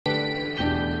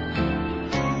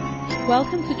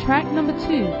Welcome to track number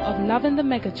 2 of Loving the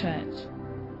Mega Church.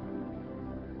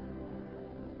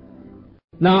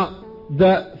 Now,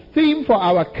 the theme for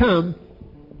our camp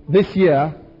this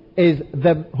year is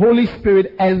the Holy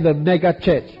Spirit and the Mega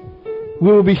Church.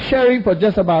 We will be sharing for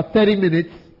just about 30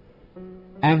 minutes,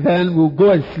 and then we'll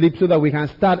go and sleep so that we can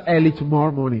start early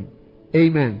tomorrow morning.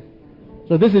 Amen.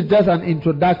 So this is just an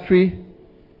introductory,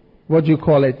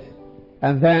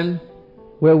 and then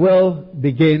we will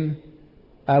begin.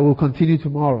 We'll continue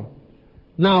tomorrow.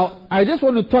 Now, I just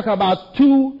want to talk about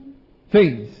two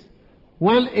things.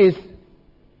 One is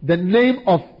the name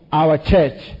of our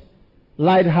church,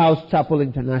 Lighthouse Chapel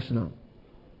International.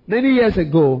 Many years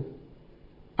ago,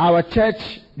 our church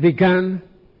began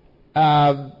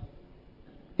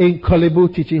in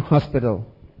Kolebu Teaching Hospital.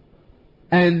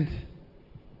 And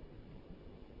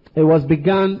it was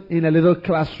begun in a little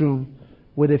classroom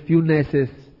with a few nurses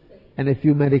and a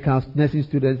few nursing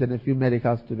students and a few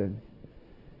medical students.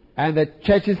 And the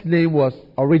church's name was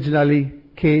originally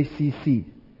KCC,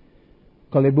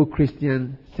 Kolebu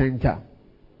Christian Center.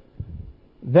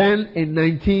 Then in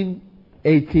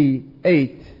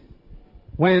 1988,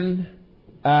 when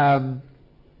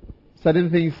certain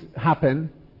things happened,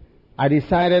 I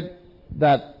decided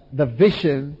that the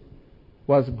vision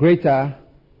was greater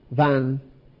than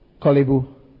Kolebu.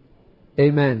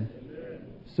 Amen.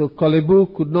 So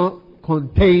Kolebu could not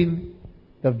contain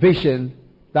the vision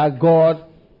that God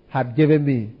had given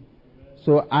me.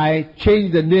 So I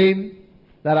changed the name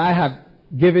that I had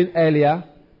given earlier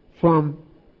from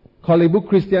Kolebu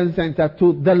Christian Center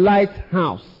to the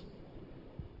Lighthouse.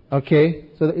 Okay?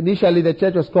 So initially the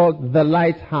church was called the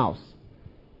Lighthouse.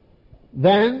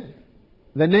 Then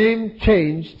the name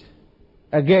changed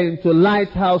again to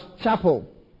Lighthouse Chapel.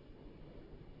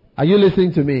 Are you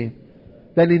listening to me?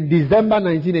 Then in December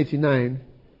 1989,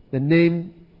 the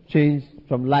name changed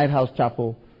from Lighthouse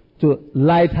Chapel to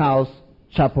Lighthouse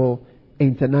Chapel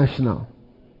International.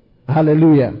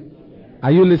 Hallelujah.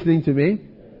 Are you listening to me?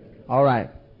 All right.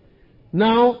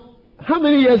 Now, how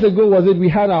many years ago was it we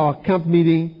had our camp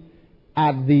meeting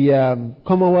at the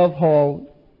Commonwealth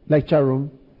Hall lecture room?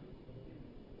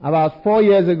 About 4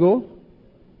 years ago.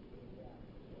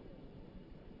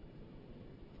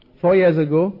 4 years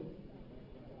ago.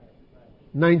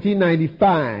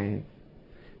 1995.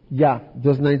 Yeah, it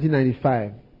was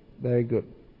 1995. Very good.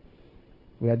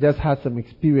 We had just had some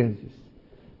experiences.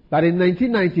 But in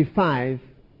 1995,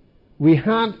 we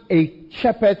had a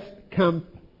shepherd's camp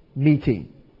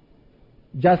meeting.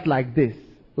 Just like this.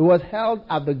 It was held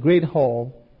at the Great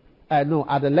Hall, at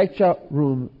the lecture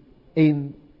room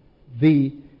in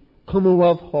the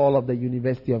Commonwealth Hall of the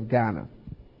University of Ghana,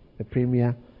 the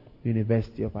premier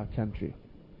university of our country.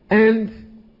 And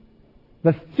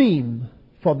the theme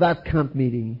for that camp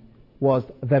meeting was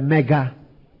the Mega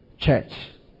Church.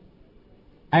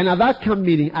 And at that camp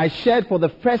meeting, I shared for the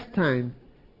first time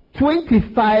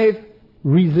 25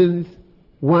 reasons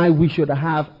why we should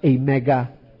have a mega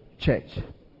church.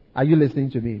 Are you listening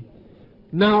to me?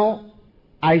 Now,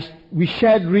 we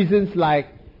shared reasons like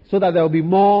so that there will be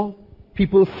more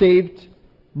people saved,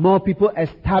 more people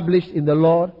established in the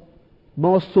Lord,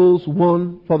 more souls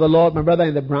won for the Lord. My brother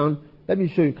in the brown, let me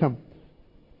show you. Come.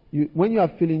 When you are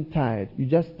feeling tired, you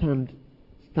just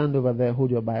stand over there,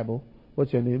 hold your Bible.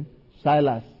 What's your name?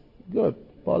 Silas. Good.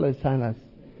 Paul and Silas.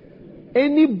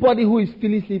 Anybody who is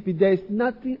feeling sleepy, there is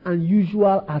nothing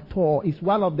unusual at all. It's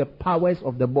one of the powers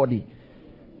of the body.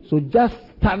 So just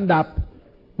stand up.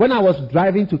 When I was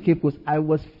driving to Cape Coast, I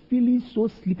was feeling so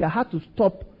sleepy. I had to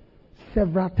stop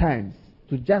several times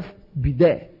to just be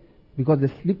there because the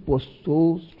sleep was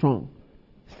so strong.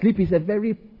 Sleep is a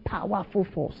very powerful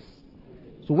force.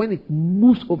 So when it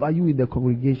moves over you in the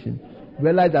congregation,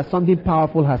 realize that something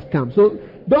powerful has come. So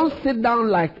don't sit down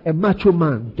like a macho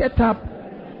man. Get up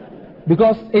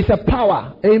because it's a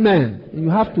power. Amen. You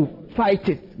have to fight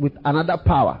it with another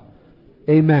power.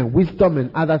 Amen. Wisdom and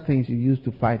other things you use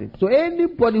to fight it. So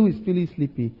anybody who is feeling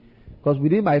sleepy, because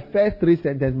within my first 3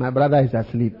 sentences, my brother is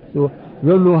asleep. So we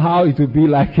don't know how it will be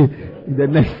like in the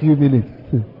next few minutes.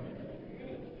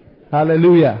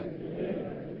 Hallelujah.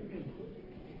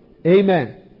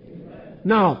 Amen.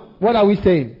 Now, what are we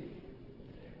saying?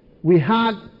 We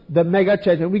had the mega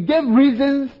church, and we gave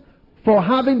reasons for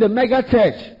having the mega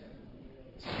church.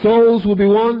 Souls will be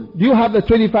won. Do you have the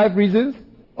 25 reasons?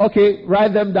 Okay,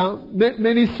 write them down.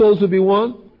 Many souls will be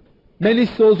won. Many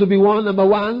souls will be won, number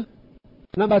 1.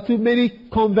 Number 2, many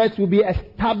converts will be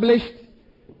established.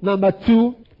 Number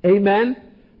 2, amen.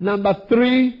 Number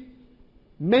 3,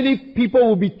 many people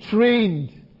will be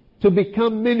trained to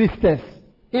become ministers.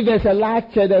 If there's a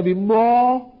large church, there will be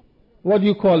more,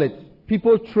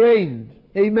 people trained.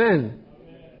 Amen.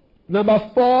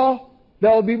 Number 4,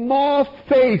 there will be more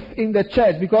faith in the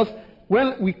church, because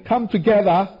when we come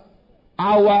together,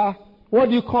 our,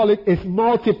 is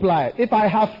multiplied. If I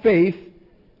have faith,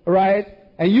 right,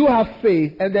 and you have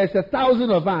faith, and there's 1,000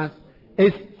 of us,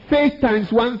 it's faith times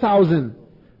 1,000.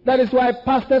 That is why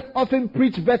pastors often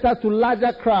preach better to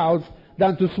larger crowds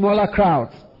than to smaller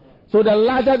crowds. So the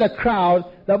larger the crowd,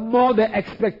 the more the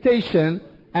expectation,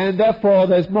 and therefore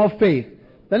there's more faith.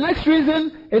 The next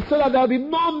reason is so that there will be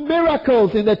more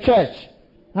miracles in the church.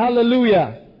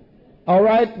 Hallelujah.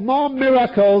 Alright, more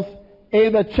miracles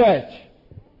in the church.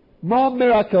 More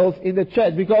miracles in the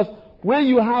church, because when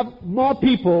you have more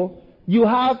people, you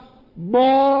have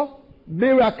more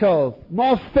miracles,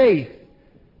 more faith.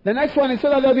 The next one is so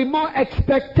that there will be more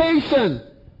expectation.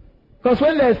 Because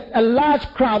when there's a large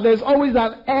crowd, there's always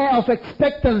an air of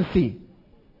expectancy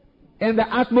in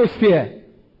the atmosphere.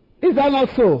 Is that not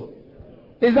so?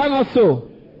 Is that not so?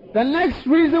 The next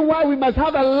reason why we must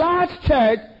have a large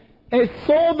church is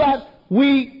so that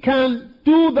we can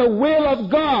do the will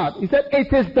of God. He said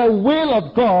it is the will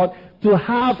of God to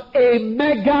have a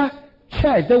mega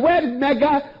church. The word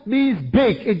mega means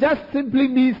big. It just simply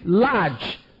means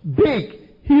large, big,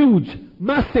 huge,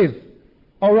 massive.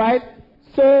 Alright?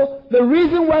 So the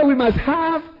reason why we must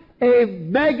have a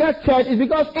mega church is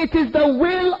because it is the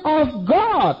will of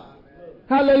God.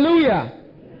 Hallelujah.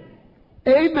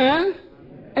 Amen.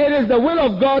 It is the will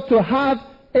of God to have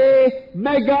a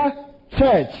mega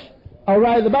church.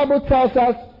 Alright, the Bible tells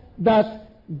us that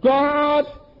God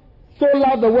so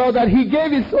loved the world that He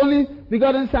gave His only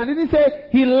begotten Son. He didn't say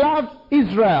He loved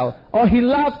Israel or He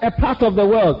loved a part of the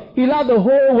world. He loved the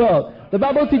whole world. The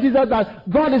Bible teaches us that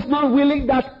God is not willing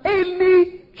that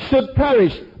any should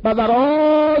perish, but that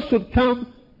all should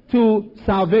come to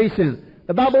salvation.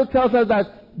 The Bible tells us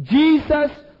that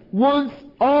Jesus wants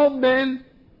all men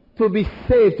to be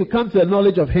saved, to come to the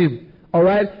knowledge of Him.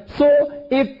 Alright? So,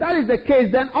 if that is the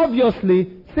case, then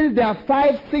obviously, since there are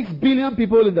 5-6 billion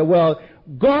people in the world,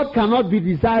 God cannot be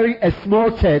desiring a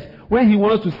small church when He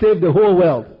wants to save the whole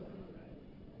world.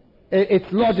 It's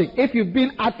logic. If you've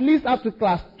been at least up to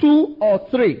class 2 or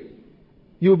 3,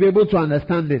 you'll be able to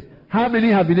understand this. How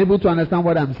many have been able to understand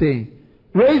what I'm saying?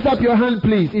 Raise up your hand,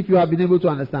 please, if you have been able to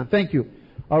understand. Thank you.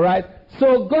 Alright?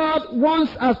 So God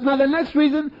wants us. Now the next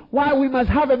reason why we must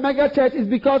have a mega church is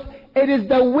because it is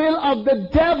the will of the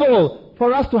devil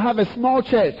for us to have a small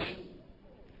church.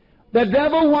 The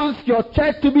devil wants your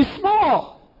church to be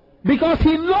small, because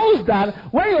he knows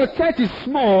that when your church is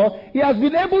small, he has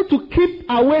been able to keep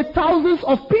away thousands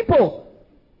of people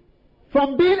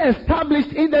from being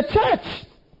established in the church.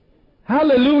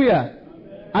 Hallelujah.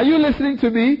 Are you listening to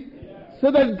me?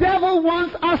 So the devil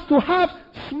wants us to have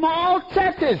small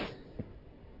churches,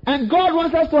 and God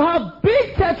wants us to have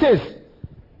big churches.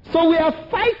 So we are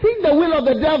fighting the will of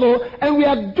the devil, and we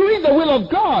are doing the will of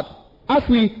God as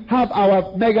we have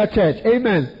our mega church.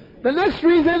 Amen. The next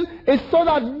reason is so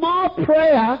that more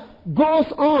prayer goes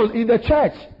on in the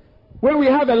church. When we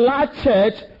have a large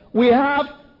church, we have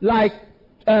like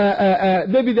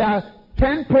maybe there are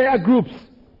 10 prayer groups.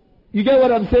 You get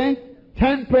what I'm saying?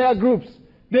 10 prayer groups.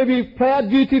 Maybe prayer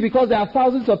duty, because there are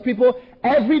thousands of people.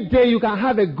 Every day you can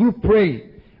have a group praying.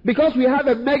 Because we have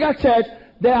a mega church,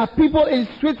 there are people in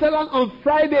Switzerland on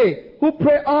Friday who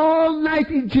pray all night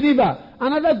in Geneva.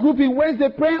 Another group in Wednesday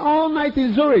praying all night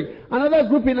in Zurich. Another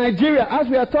group in Nigeria. As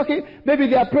we are talking, maybe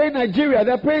they are praying Nigeria,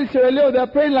 they are praying Sierra Leone, they are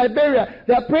praying Liberia,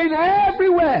 they are praying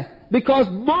everywhere. Because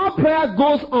more prayer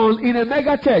goes on in a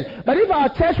mega church. But if our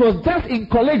church was just in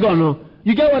Kolegono,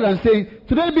 you get what I'm saying?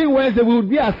 Today being Wednesday, we would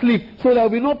be asleep, so there will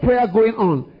be no prayer going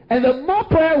on. And the more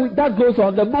prayer that goes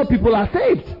on, the more people are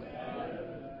saved.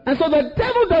 And so the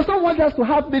devil does not want us to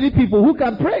have many people who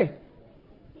can pray.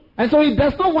 And so he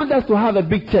does not want us to have a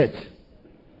big church.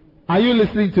 Are you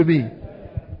listening to me?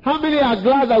 How many are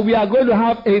glad that we are going to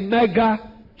have a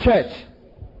mega church?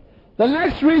 The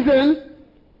next reason,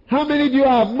 how many do you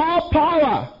have? More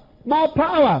power. More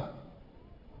power.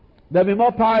 There will be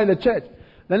more power in the church.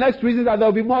 The next reason is that there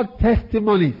will be more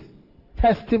testimonies.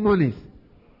 Testimonies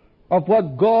of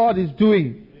what God is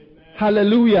doing. Amen.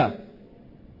 Hallelujah.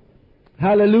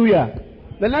 Hallelujah.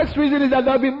 The next reason is that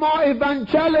there will be more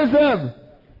evangelism.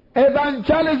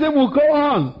 Evangelism will go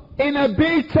on in a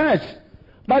big church.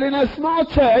 But in a small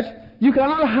church, you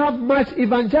cannot have much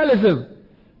evangelism.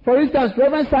 For instance,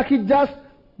 Reverend Saki just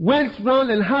went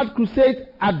round and had crusades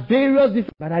at various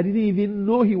different... But I didn't even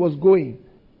know he was going.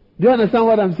 Do you understand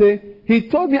what I'm saying? He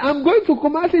told me, I'm going to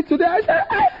Kumasi today. I said,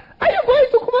 are you going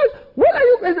to Kumasi? When are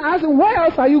you? And I asked him, where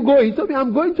else are you going? He told me,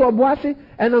 I'm going to Obuasi,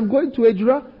 and I'm going to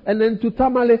Ejura, and then to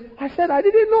Tamale. I said, I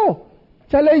didn't know.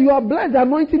 Chale, you are blessed. The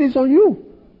anointing is on you.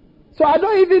 So I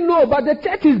don't even know, but the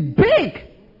church is big.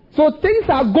 So things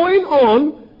are going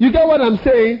on. You get what I'm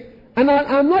saying? And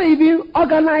I'm not even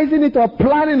organizing it or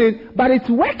planning it, but it's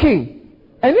working.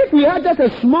 And if we had just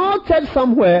a small church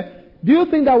somewhere, do you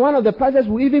think that one of the pastors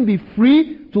will even be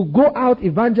free to go out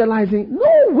evangelizing?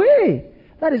 No way.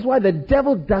 That is why the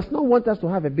devil does not want us to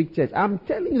have a big church. I'm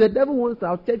telling you, the devil wants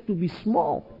our church to be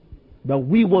small. But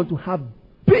we want to have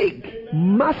big,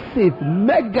 massive,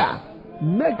 mega,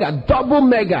 double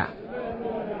mega.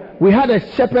 We had a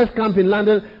shepherd's camp in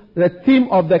London. The theme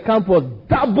of the camp was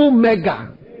double mega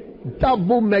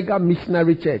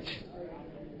missionary church.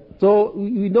 So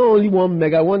we don't only want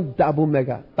mega, we want double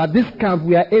mega. But this camp,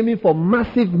 we are aiming for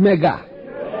massive mega.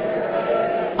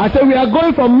 I said we are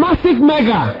going for massive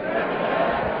mega.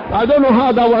 I don't know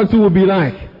how that one too will be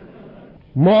like.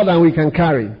 More than we can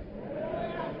carry.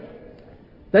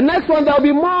 The next one, there will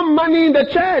be more money in the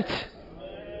church.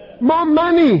 More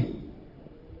money.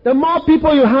 The more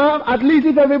people you have, at least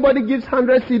if everybody gives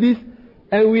 100 CDs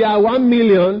and we are 1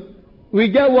 million, we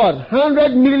get what?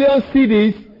 100 million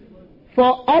CDs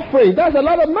for offering. That's a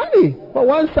lot of money for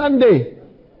one Sunday.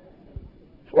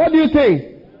 What do you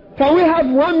think? Can we have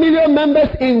 1 million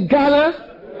members in Ghana?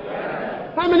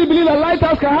 How many believe that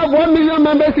Lighthouse can have 1 million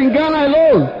members in Ghana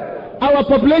alone? Our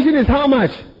population is how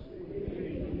much?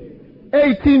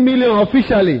 18 million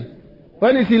officially.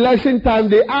 When it's election time,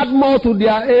 they add more to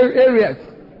their areas.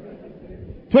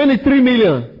 23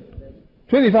 million.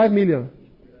 25 million.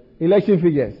 Election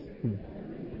figures.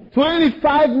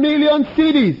 25 million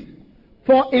cities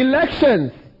for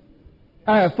elections.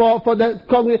 For the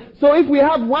Congress. So if we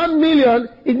have 1 million,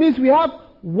 it means we have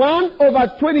 1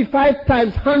 over 25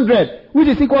 times 100, which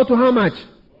is equal to how much?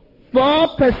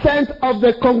 4% of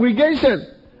the congregation.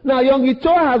 Now,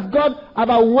 Yonggi-Cho has got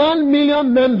about 1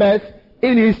 million members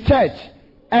in his church.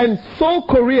 And Seoul,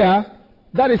 Korea,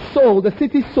 that is Seoul, the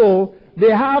city Seoul,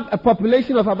 they have a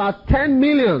population of about 10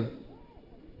 million.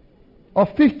 Or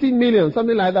 15 million,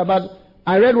 something like that. But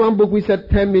I read one book which said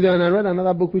 10 million, and I read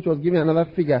another book which was giving another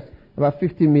figure, about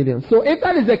 15 million. So if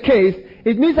that is the case,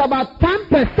 it means about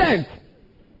 10%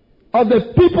 of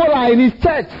the people are in his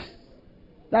church.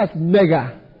 That's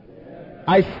mega.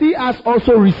 I see us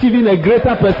also receiving a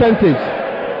greater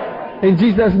percentage. In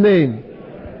Jesus' name.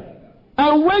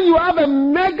 And when you have a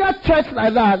mega church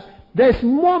like that, there's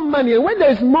more money. And when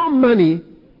there's more money,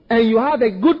 and you have a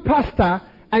good pastor,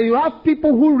 and you have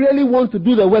people who really want to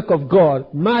do the work of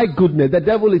God, my goodness, the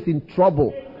devil is in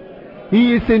trouble.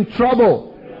 He is in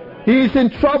trouble. He is in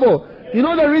trouble. You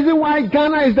know the reason why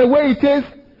Ghana is the way it is?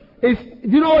 Do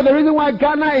you know the reason why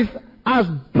Ghana is as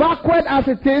backward as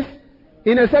it is,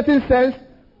 in a certain sense?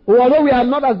 Although we are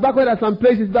not as backward as some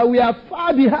places, but we are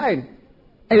far behind.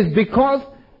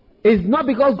 It's not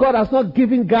because God has not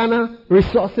given Ghana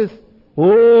resources.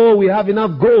 Oh, we have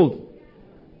enough gold.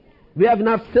 We have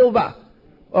enough silver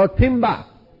or timber.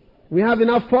 We have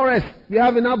enough forest. We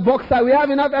have enough bauxite. We have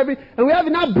enough and we have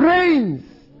enough brains.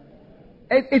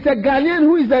 It's a Ghanaian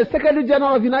who is the Secretary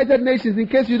General of United Nations, in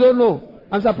case you don't know.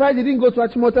 I'm surprised he didn't go to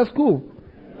Achimota school.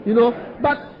 You know,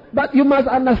 but you must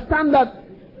understand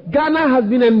that Ghana has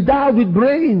been endowed with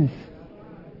brains.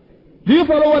 Do you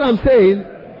follow what I'm saying?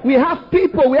 We have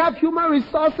people, we have human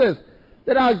resources.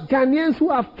 There are Ghanaians who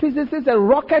are physicists and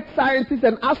rocket scientists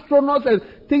and astronauts and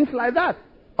things like that.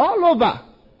 All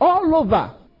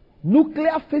over.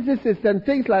 Nuclear physicists and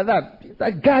things like that. These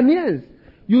are Ghanaians.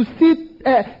 You see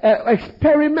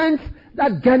experiments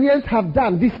that Ghanaians have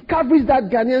done, discoveries that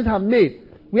Ghanaians have made.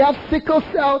 We have sickle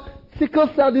cell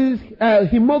disease,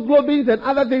 hemoglobins and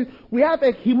other things. We have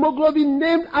a hemoglobin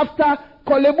named after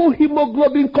Kolebu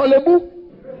hemoglobin Kolebu.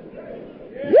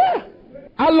 Yeah.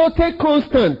 Alote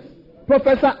Constant.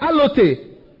 Professor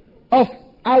Alote of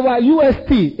our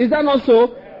UST. Is that not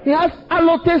so? He has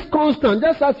Alote's constant.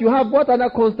 Just as you have, what other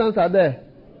constants are there?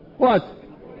 What?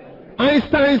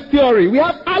 Einstein's theory. We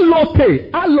have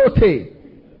Alote.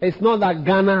 It's not that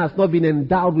Ghana has not been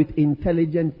endowed with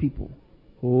intelligent people.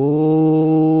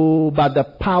 Oh, but the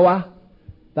power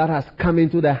that has come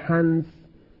into the hands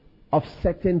of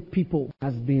certain people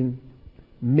has been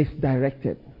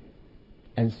misdirected.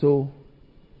 And so,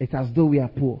 it's as though we are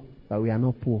poor, but we are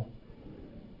not poor.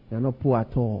 We are not poor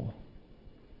at all.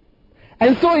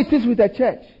 And so it is with the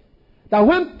church, that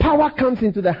when power comes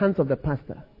into the hands of the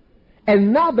pastor,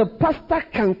 and now the pastor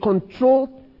can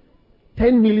control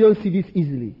 10 million CDs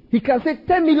easily. He can say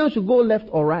 10 million should go left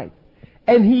or right.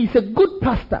 And he is a good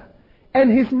pastor.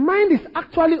 And his mind is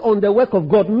actually on the work of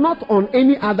God, not on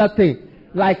any other thing,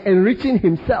 like enriching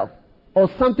himself or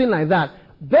something like that.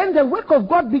 Then the work of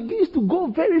God begins to go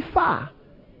very far.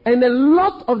 And a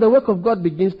lot of the work of God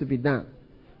begins to be done.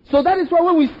 So that is why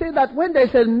when we say that when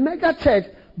there's a mega church,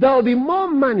 there will be more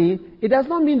money, it does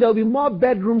not mean there will be more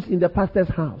bedrooms in the pastor's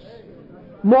house.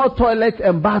 More toilets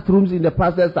and bathrooms in the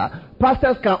pastor's house.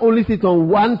 Pastors can only sit on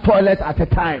one toilet at a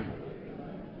time.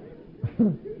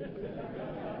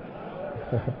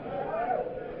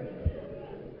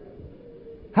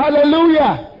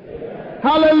 Hallelujah.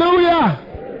 Hallelujah.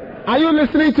 Are you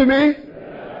listening to me?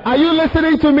 Are you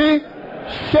listening to me?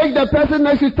 Shake the person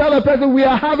next to you. Tell the person we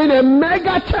are having a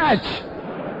mega church.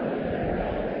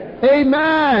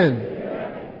 Amen.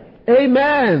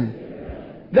 Amen.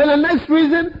 Then the next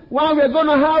reason why we are going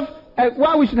to have,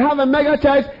 why we should have a mega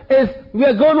church is we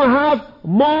are going to have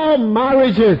more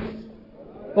marriages.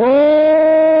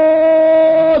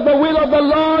 Oh, the will of the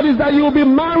Lord is that you will be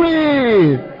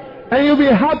married and you'll be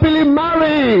happily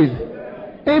married.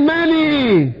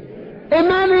 Amen.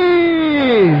 Amen.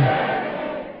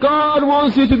 God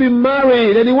wants you to be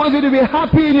married and He wants you to be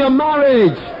happy in your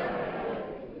marriage.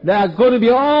 There are going to be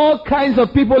all kinds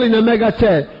of people in the mega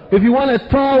church. If you want a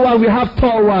tall one, we have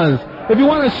tall ones. If you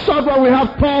want a short one, we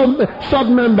have tall, short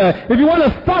member. If you want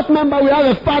a fat member, we have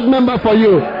a fat member for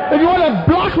you. If you want a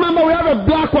black member, we have a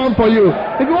black one for you.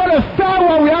 If you want a fair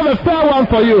one, we have a fair one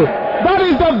for you. That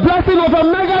is the blessing of a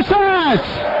mega church.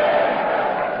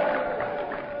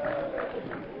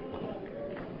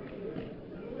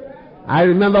 I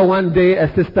remember one day a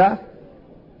sister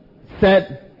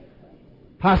said,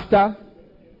 Pastor,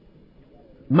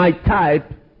 my type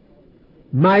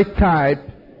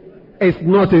is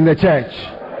not in the church.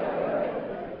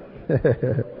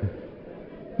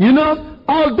 You know,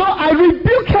 although I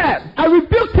rebuked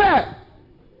her,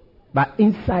 but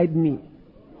inside me,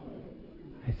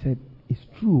 I said, it's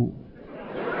true.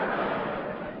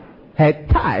 Her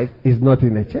type is not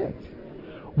in the church.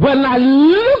 When I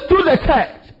looked through the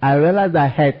church, I realized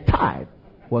that her type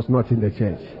was not in the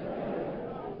church.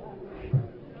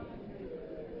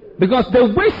 Because the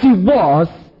way she was,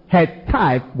 her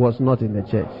type was not in the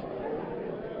church.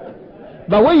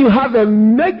 But when you have a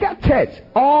mega church,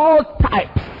 all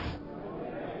types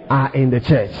are in the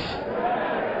church.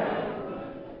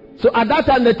 So at that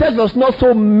time, the church was not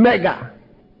so mega.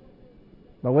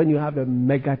 But when you have a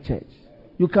mega church,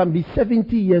 you can be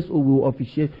 70 years old, we'll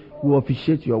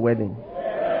officiate your wedding.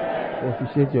 We'll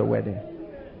officiate your wedding.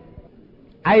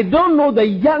 I don't know the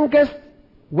youngest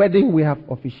wedding we have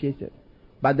officiated,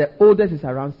 but the oldest is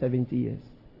around 70 years.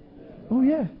 Oh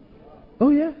yeah. Oh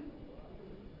yeah.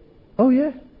 Oh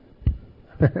yeah.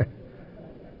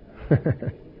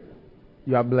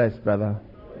 You are blessed, brother.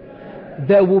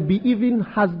 There will be even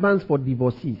husbands for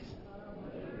divorcees.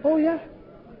 Oh yeah.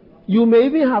 You may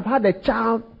even have had a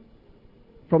child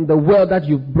from the world that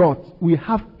you brought. We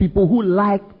have people who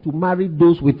like to marry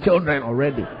those with children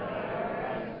already.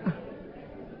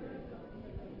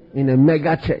 In a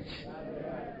mega church.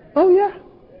 Oh yeah.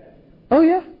 Oh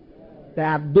yeah. There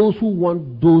are those who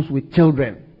want those with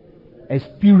children.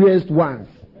 Experienced ones.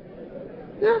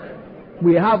 Yeah.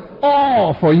 We have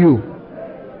all for you.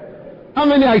 How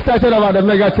many are excited about the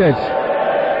mega church?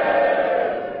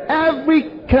 Every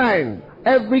kind.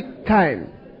 Every kind.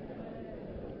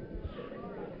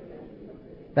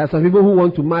 There are some people who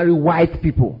want to marry white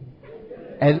people.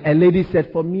 And a lady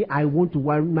said, for me, I want to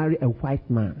marry a white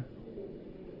man.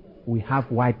 We have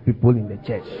white people in the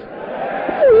church.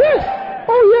 Oh yes.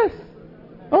 Oh yes.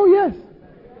 Oh yes.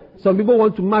 Some people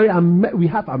want to marry, we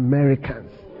have Americans.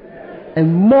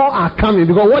 And more are coming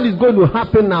because what is going to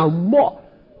happen now, more.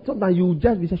 Sometimes you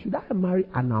just be saying, should I marry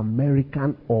an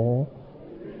American or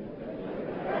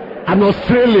an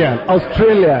Australian?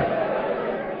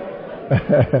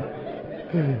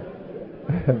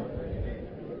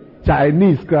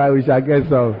 Chinese cry, we shall get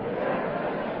some.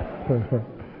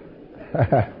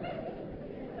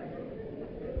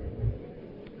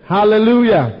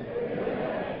 Hallelujah.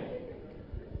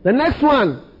 The next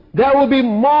one, there will be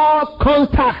more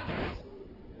contacts.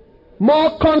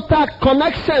 More contact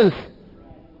connections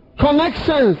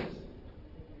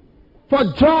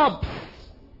for jobs.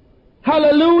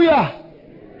 Hallelujah.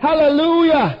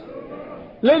 Hallelujah.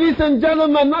 Ladies and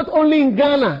gentlemen, not only in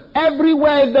Ghana,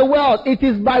 everywhere in the world, it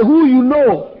is by who you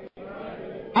know.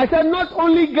 I said not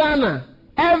only Ghana,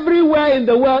 everywhere in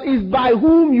the world is by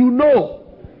whom you know.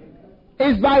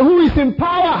 It's by who is in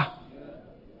power.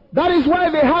 That is why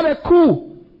they had a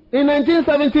coup in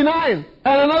 1979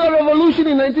 and another revolution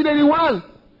in 1981.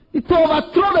 It to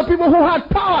overthrow the people who had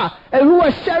power and who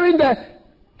were sharing the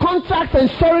contracts and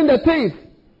sharing the things.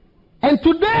 And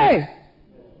today,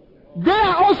 they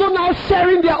are also now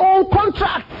sharing their own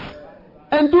contracts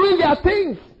and doing their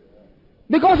things.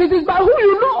 Because it is by who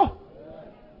you know.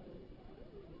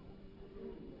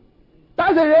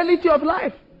 That's the reality of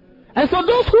life. And so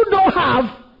those who don't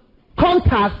have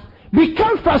contacts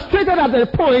become frustrated at the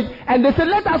point, and they say,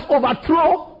 let us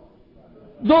overthrow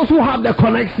those who have the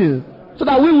connections, so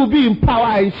that we will be in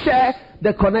power and share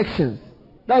the connections.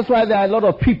 That's why there are a lot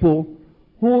of people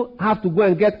who have to go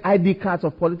and get ID cards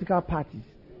of political parties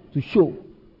to show.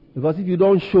 Because if you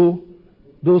don't show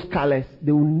those colors,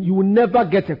 you will never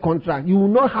get a contract. You will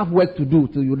not have work to do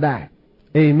till you die.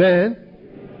 Amen?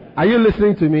 Are you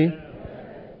listening to me?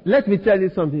 Let me tell you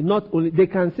something. Not only they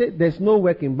can say there's no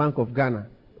work in Bank of Ghana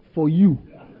for you.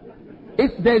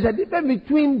 There's a difference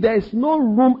between there's no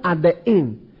room at the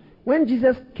inn. When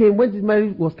Jesus came, when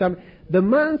Mary was coming, the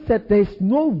man said there's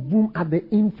no room at the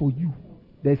inn for you.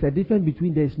 There's a difference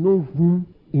between there's no room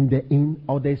in the inn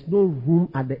or there's no room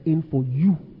at the inn for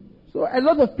you. So a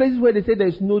lot of places where they say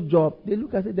there's no job, they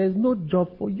look and say there's no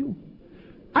job for you.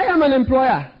 I am an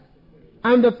employer.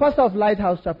 I'm the pastor of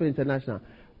Lighthouse Chapel International.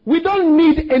 We don't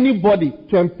need anybody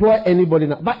to employ anybody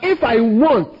now. But if I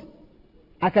want,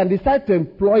 I can decide to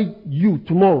employ you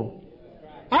tomorrow.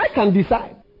 I can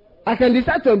decide. I can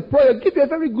decide to employ you, give you a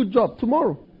very good job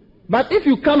tomorrow. But if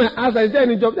you come and ask, is there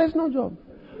any job? There's no job.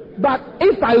 But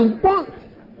if I want,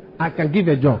 I can give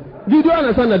a job. Do you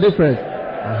understand the difference?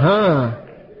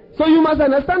 So you must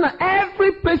understand that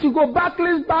every place you go,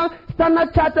 Barclays Bank,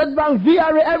 Standard Chartered Bank,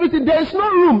 VRA, everything, there's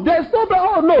no room. There's no,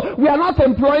 oh no, we are not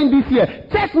employing this year.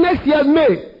 Check next year,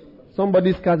 May.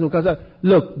 Somebody's cousin will come and say,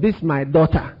 look, this is my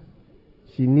daughter.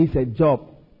 She needs a job.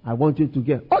 I want you to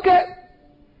get. Okay.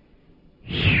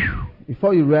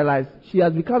 Before you realize, she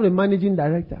has become a managing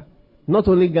director. Not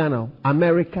only Ghana,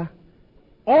 America.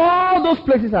 All those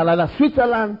places are like that.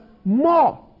 Switzerland,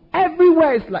 more.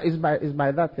 Everywhere is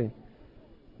by that thing.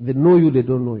 They know you, they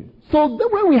don't know you. So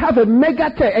when we have a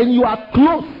mega church and you are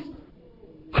close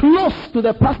to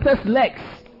the pastor's legs,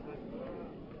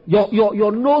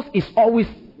 your nose is always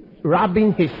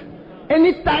rubbing his.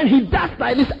 Anytime he does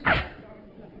like this,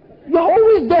 you're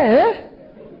always there.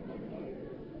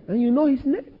 And you know his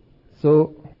name.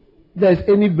 So there's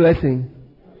any blessing.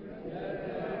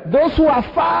 Those who are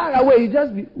far away, you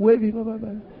just be waving. Blah, blah,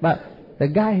 blah. But the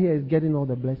guy here is getting all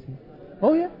the blessings.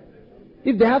 Oh yeah.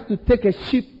 If they have to take a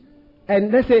sheep,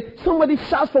 and let's say somebody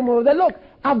shouts from over there, look,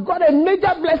 I've got a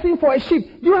major blessing for a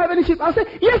sheep. Do you have any sheep? I'll say,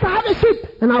 yes, I have a sheep.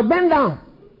 And I'll bend down.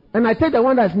 And I take the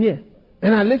one that's near.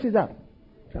 And I lift it up.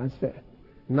 Transfer.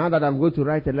 Now that I'm going to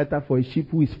write a letter for a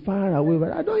sheep who is far away,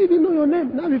 but I don't even know your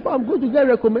name. Now before I'm going to get a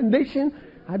recommendation,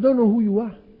 I don't know who you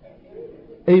are.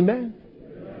 Amen.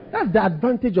 That's the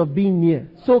advantage of being near.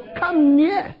 So come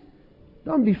near.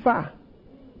 Don't be far.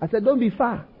 I said, don't be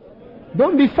far.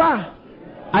 Don't be far.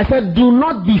 I said, do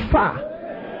not be far.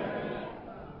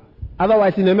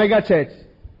 Otherwise, in a mega church,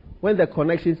 when the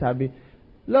connections have been,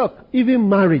 look, even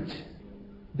marriage,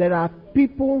 there are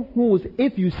people who,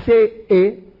 if you say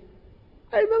A,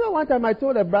 I remember one time I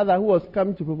told a brother who was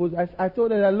coming to propose, I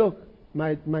told her, look,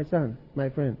 my son, my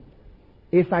friend,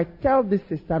 if I tell this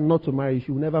sister not to marry you,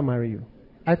 she will never marry you.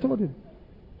 I told him.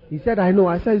 He said, I know.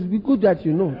 I said, it's good that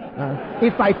you know.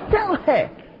 If I tell her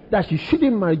that she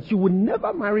shouldn't marry, she will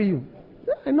never marry you.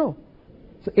 I know.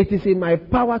 So it is in my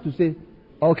power to say,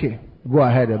 okay, go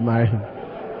ahead and marry him.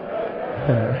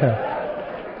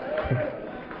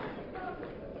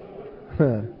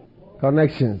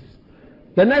 Connections.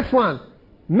 The next one.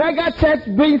 Mega church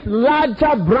brings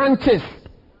larger branches.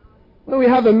 When we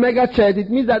have a mega church, it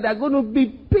means that there are going to be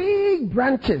big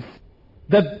branches.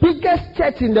 The biggest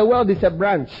church in the world is a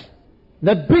branch.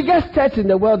 The biggest church in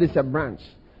the world is a branch.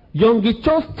 Yonggi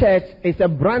Cho's church is a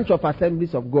branch of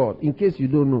Assemblies of God, in case you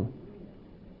don't know.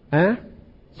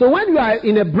 So when you are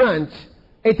in a branch,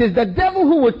 it is the devil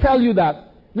who will tell you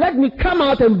that, let me come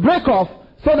out and break off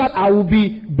so that I will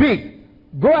be big.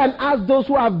 Go and ask those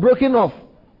who have broken off,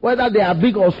 whether they are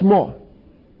big or small.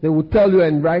 They will tell you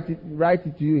and write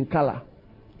it to you in color.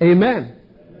 Amen.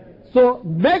 So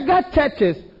mega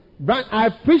churches, I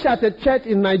preached at a church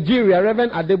in Nigeria,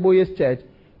 Reverend Adeboye's church,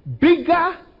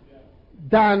 bigger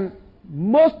than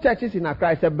most churches in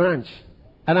Accra. It's a branch.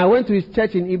 And I went to his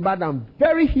church in Ibadan,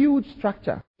 very huge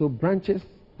structure. So branches,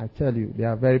 I tell you, they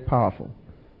are very powerful.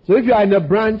 So if you are in a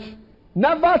branch,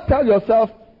 never tell yourself,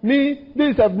 this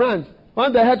is a branch.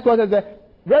 On the headquarters, the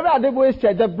Reverend Adeboye's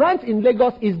church, the branch in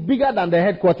Lagos is bigger than the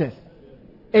headquarters.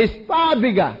 It's far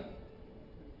bigger.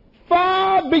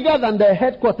 Far bigger than the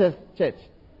headquarters church.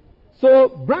 So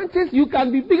branches, you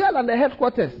can be bigger than the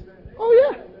headquarters.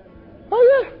 Oh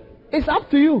yeah. It's up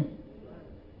to you.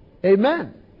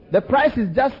 Amen. The price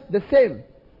is just the same.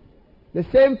 The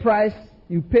same price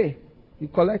you pay. You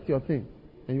collect your thing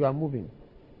and you are moving.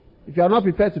 If you are not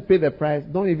prepared to pay the price,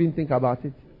 don't even think about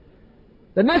it.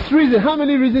 The next reason, how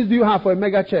many reasons do you have for a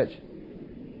mega church?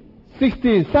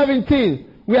 16, 17.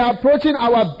 We are approaching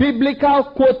our biblical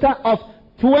quota of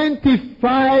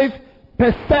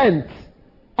 25%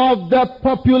 of the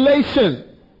population.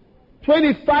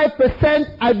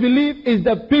 25%, I believe, is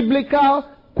the biblical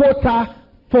quota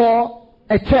for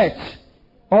a church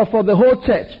or for the whole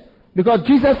church. Because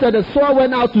Jesus said the sower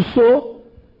went out to sow,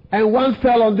 and one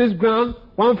fell on this ground,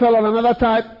 one fell on another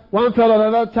type, one fell on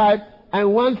another type,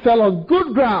 and one fell on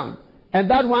good ground. And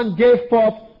that one gave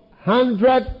forth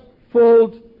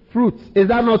 100-fold fruits. Is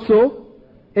that not so?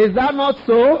 Is that not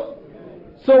so?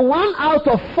 So 1 out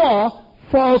of 4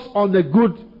 falls on the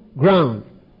good ground.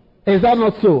 Is that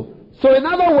not so? So in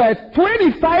other words,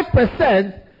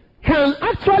 25% can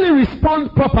actually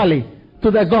respond properly to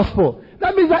the gospel.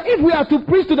 That means that if we are to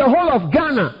preach to the whole of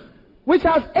Ghana, which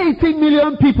has 18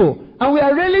 million people, and we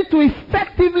are ready to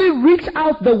effectively reach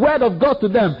out the word of God to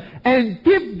them and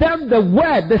give them the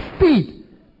word, the seed,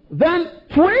 then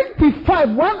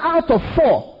 25, 1 out of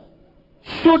 4,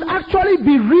 should actually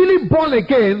be really born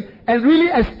again and really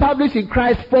established in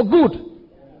Christ for good.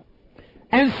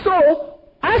 And so,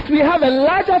 as we have a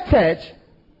larger church,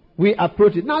 we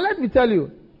approach it. Now let me tell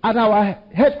you, at our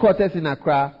headquarters in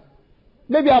Accra,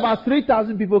 maybe about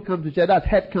 3,000 people come to church. That's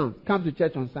head count. Come to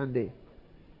church on Sunday.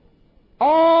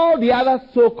 All the other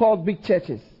so-called big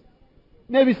churches,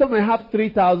 maybe some may have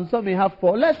 3,000, some may have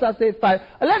 4. Let's just say 5.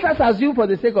 Let us assume for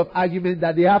the sake of argument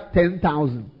that they have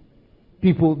 10,000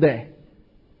 people there,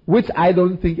 which I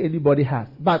don't think anybody has.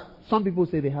 But some people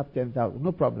say they have 10,000.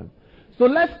 No problem. So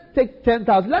let's take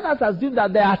 10,000. Let us assume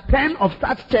that there are 10 of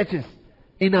such churches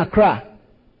in Accra.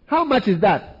 How much is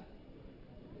that?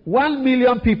 1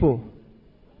 million people.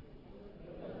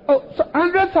 Oh, so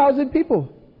 100,000 people.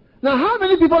 Now, how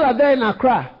many people are there in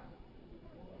Accra?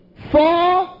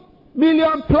 4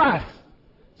 million plus.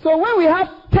 So when we have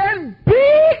 10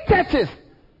 big churches,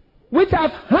 which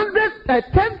have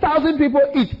 10,000 people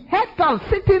each, head count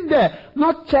sitting there,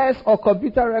 not chairs or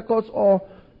computer records or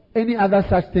any other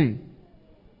such thing,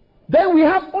 then we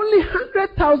have only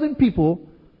 100,000 people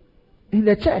in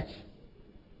the church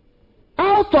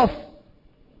out of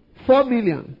 4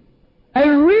 million.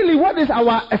 And really, what is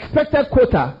our expected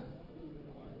quota?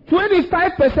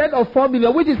 25% of 4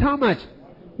 million, which is how much?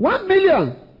 1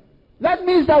 million. That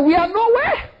means that we are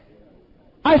nowhere.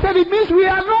 I said it means we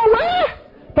are nowhere.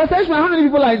 Pastor Ishmael, how many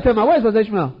people are in Tema? Where is Pastor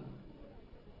Ishmael?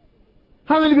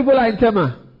 How many people are in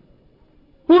Tema?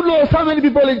 Who knows how many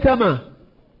people in Tema?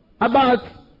 About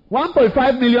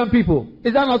 1.5 million people.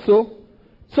 Is that not so?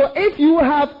 So if you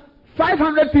have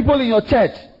 500 people in your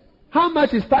church, how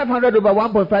much is 500 over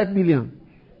 1.5 million?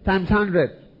 Times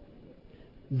 100.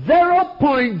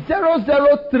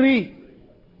 0.003.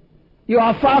 You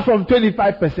are far from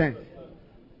 25%.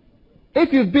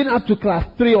 If you've been up to class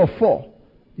 3 or 4,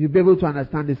 you'll be able to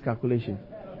understand this calculation.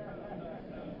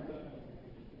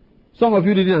 Some of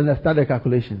you didn't understand the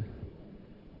calculation.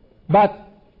 But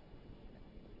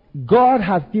God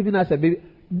has given us a baby.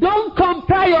 Don't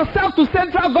compare yourself to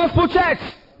Central Gospel Church,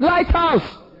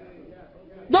 Lighthouse.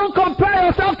 Don't compare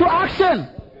yourself to Action.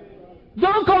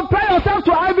 Don't compare yourself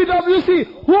to IBWC.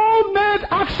 Who made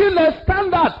Action the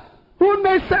standard? Who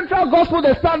made Central Gospel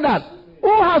the standard?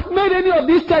 Who has made any of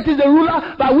these churches the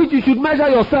ruler by which you should measure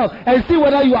yourself and see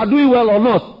whether you are doing well or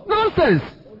not? Nonsense.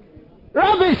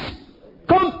 Rubbish.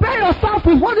 Compare yourself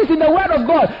with what is in the Word of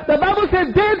God. The Bible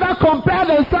says they that compare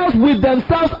themselves with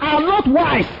themselves are not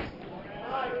wise.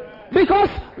 Because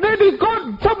maybe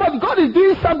God is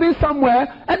doing something somewhere,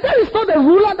 and that is not the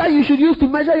ruler that you should use to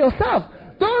measure yourself.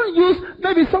 Don't use,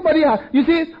 maybe somebody else. You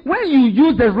see, when you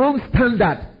use the wrong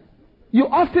standard, you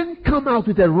often come out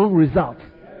with a wrong result.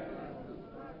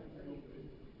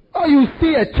 Or you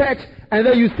see a church, and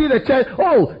then you see the church,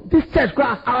 oh, this church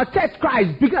cry, our church cry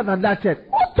is bigger than that church.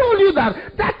 Who told you that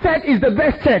that church is the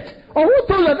best church? Or who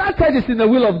told you that church is in the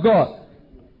will of God?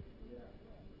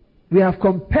 We have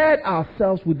compared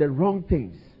ourselves with the wrong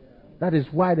things. That is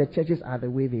why the churches are the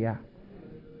way they are.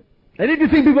 And if you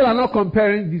think people are not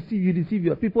comparing, deceive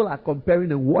you. People are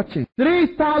comparing and watching.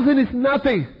 3,000 is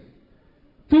nothing.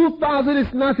 2,000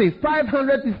 is nothing.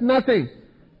 500 is nothing.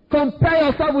 Compare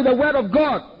yourself with the Word of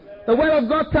God. The Word of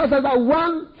God tells us that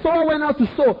one sower went out to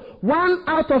sow. 1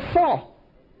 out of 4.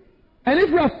 And if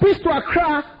we are preached to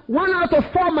Accra, 1 out of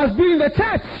 4 must be in the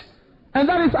church. And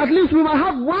that is, at least we must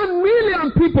have 1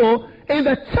 million people in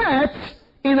the church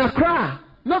in Accra.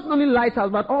 Not only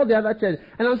Lighthouse, but all the other churches.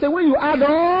 And I'm saying when you add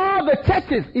all the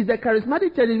churches, it's the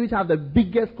charismatic churches which have the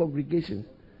biggest congregations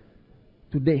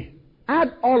today.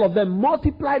 Add all of them,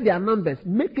 multiply their numbers,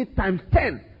 make it times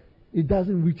 10. It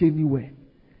doesn't reach anywhere.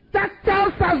 That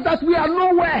tells us that we are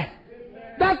nowhere.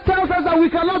 That tells us that we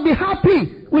cannot be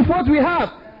happy with what we have.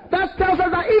 That tells us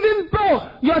that even though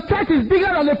your church is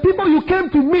bigger than the people you came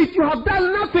to meet, you have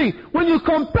done nothing. When you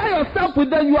compare yourself with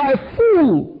them, you are a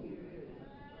fool.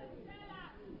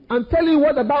 I'm telling you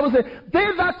what the Bible says. They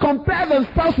that compare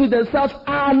themselves with themselves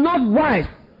are not wise.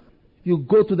 You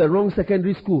go to the wrong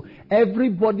secondary school.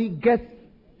 Everybody gets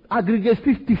aggregate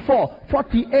 54,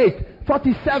 48,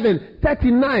 47,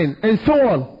 39, and so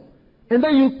on. And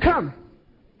then you come.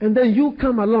 And then you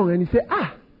come along and you say,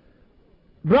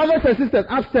 brothers and sisters,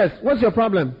 upstairs, what's your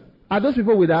problem? Are those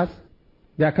people with us?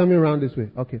 They are coming around this way.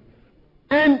 Okay.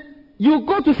 And you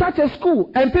go to such a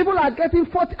school and people are getting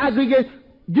 40 aggregate.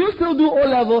 Do you still do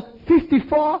O-level?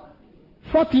 54,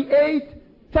 48,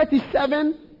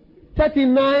 37,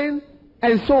 39,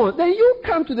 and so on. Then you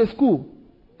come to the school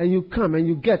and you come and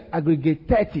you get aggregate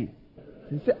 30.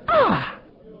 You say,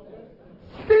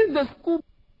 since the school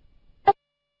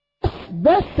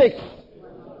verse 6.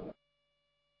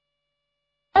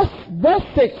 Verse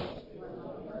 6.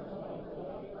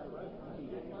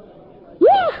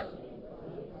 Yeah.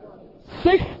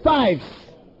 6 5s.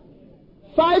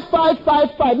 5 5 5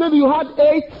 5. Maybe you had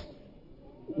 8,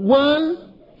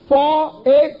 1, 4,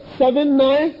 8, 7,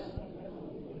 9.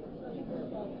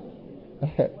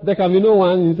 There can be no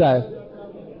one inside.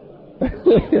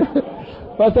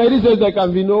 Pastor Eddie says there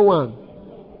can be no one.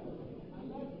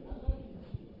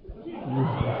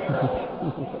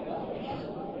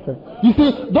 You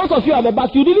see, those of you at the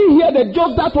back, you didn't hear the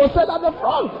joke that was said at the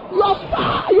front. You're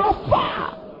far, you're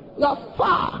far, you're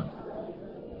far.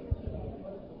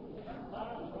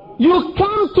 You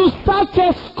come to such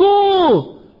a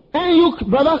school and you,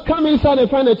 brother, come inside and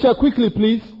find a chair quickly,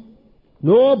 please.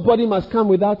 Nobody must come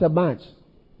without a badge.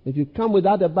 If you come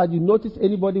without a badge, you notice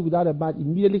anybody without a badge,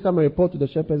 immediately come and report to the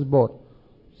shepherd's board.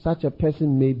 Such a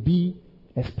person may be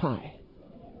a spy,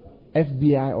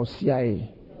 FBI or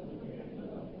CIA.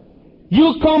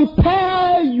 You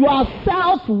compare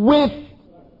yourself with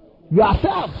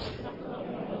yourselves.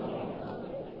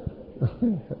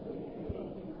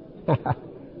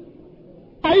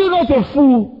 Are you not a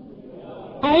fool?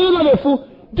 Are you not a fool?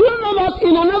 Do you know that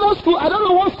in another school, I don't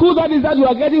know what school that is, that you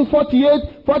are getting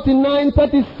 48, 49,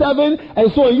 37,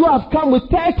 and so on. You have come with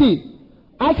 30.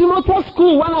 At Motor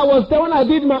School, when I was there, when I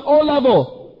did my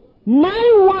O-level,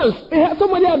 9 ones.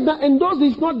 Somebody had done, and those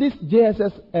is not this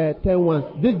JSS 10 ones.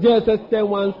 This JSS 10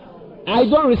 ones, I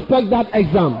don't respect that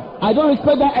exam. I don't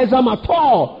respect that exam at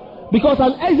all. Because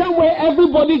an exam where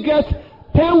everybody gets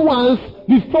 10 ones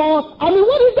before, I mean,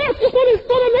 what is that? It's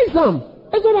not an exam.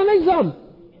 It's not an exam.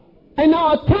 And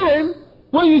now at time,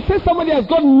 when you say somebody has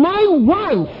got 9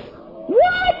 ones,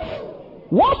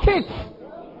 what it?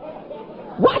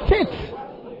 What it?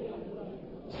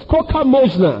 Skoka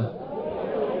Mojna.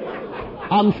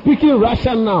 I'm speaking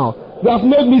Russian now. You have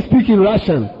made me speak in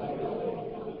Russian.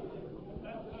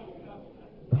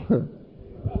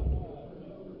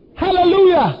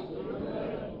 Hallelujah.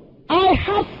 I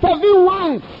have 7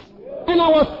 ones. And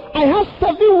I have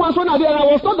 7 ones when I did, and I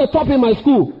was not the top in my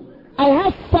school. I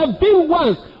have 7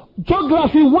 ones.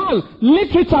 Geography 1,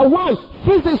 literature 1,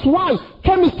 physics 1,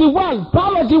 chemistry 1,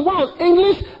 biology 1,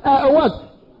 English, what?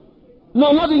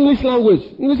 No, not English language.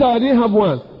 English, I didn't have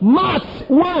 1. Maths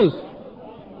 1.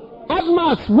 Add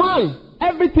maths 1.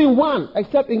 Everything 1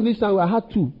 except English language. I had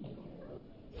 2.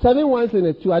 7 ones in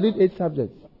a 2. I did 8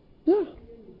 subjects. Yeah.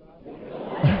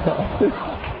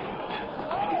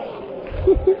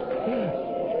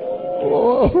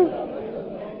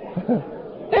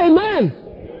 Amen.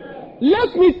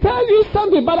 Let me tell you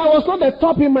something, but I was not the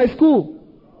top in my school.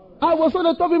 I was not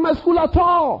the top in my school at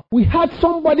all. We had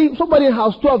somebody in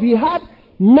house 12, he had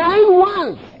 9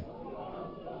 ones.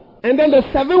 And then the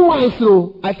 7 ones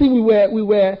through, I think we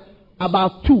were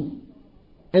about 2.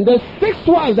 And then 6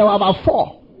 ones, there were about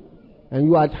 4. And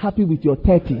you are happy with your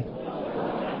 30.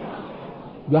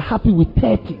 You are happy with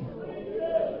 30.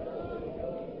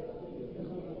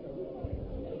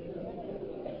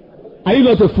 Are you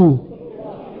not a fool?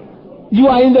 You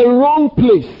are in the wrong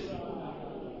place.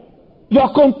 You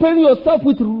are comparing yourself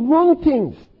with wrong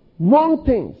things. Wrong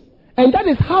things. And that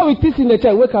is how it is in the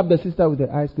church. Wake up the sister with the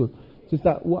eyes closed.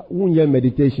 Sister, won't you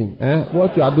meditation?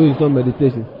 What you are doing is not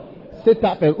meditation. Sit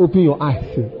up and open your eyes.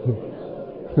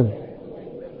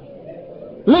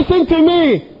 Listen to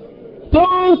me.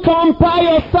 Don't compare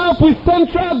yourself with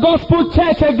Central Gospel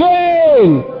Church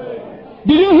again.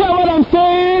 Did you hear what I'm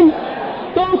saying?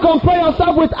 Don't compare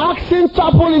yourself with Action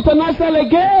Chapel International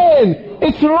again.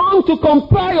 It's wrong to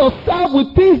compare yourself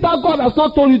with things that God has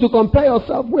not told you to compare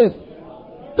yourself with.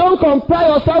 Don't compare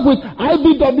yourself with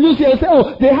IBWC and say,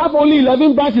 oh, they have only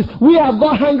 11 branches. We have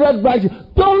got 100 branches.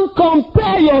 Don't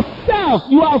compare yourself.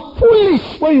 You are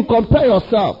foolish when you compare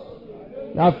yourself.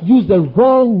 They have used the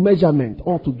wrong measurement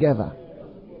altogether.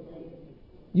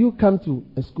 You come to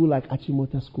a school like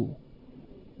Achimota School,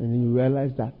 and then you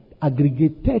realize that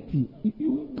aggregate 30,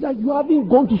 that you haven't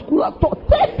gone to school at all.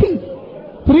 30!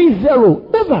 30,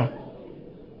 never.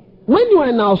 When you are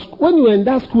in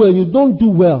that school and you don't do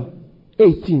well,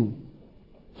 18,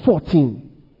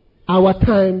 14. Our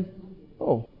time,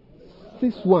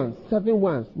 6 ones, 7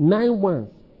 ones, 9 ones,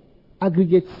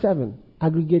 aggregate 7,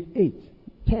 aggregate 8,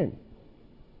 10,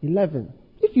 11.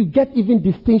 If you get even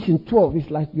distinction 12, it's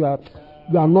like you are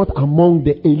not among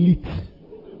the elite.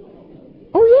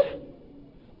 Oh yeah?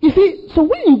 You see, so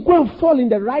when you go and fall in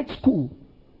the right school,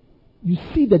 you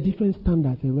see the different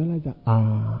standards and realize that,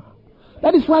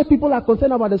 that is why people are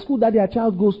concerned about the school that their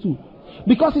child goes to.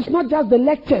 Because it's not just the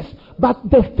lectures, but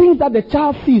the things that the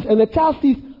child sees. And the child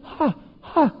sees,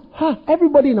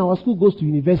 everybody in our school goes to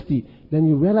university. Then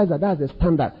you realize that that's the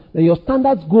standard. Then your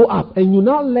standards go up and you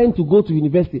now learn to go to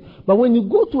university. But when you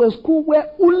go to a school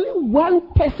where only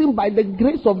one person by the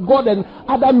grace of God and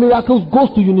other miracles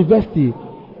goes to university,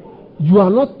 you are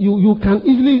not, you can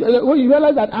easily, when you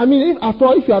realize that,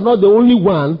 if you are not the only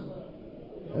one,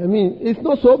 it's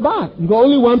not so bad. Because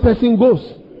only one person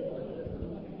goes.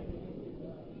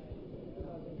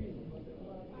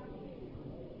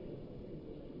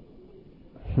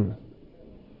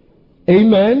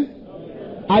 Amen.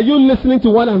 Are you listening to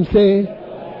what I'm saying?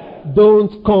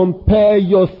 Don't compare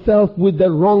yourself with the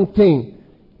wrong thing.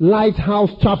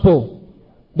 Lighthouse Chapel.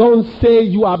 Don't say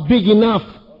you are big enough.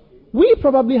 We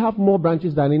probably have more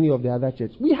branches than any of the other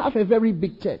churches. We have a very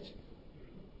big church.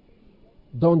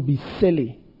 Don't be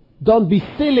silly. Don't be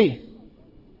silly.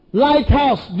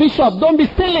 Lighthouse, Bishop, don't be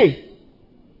silly.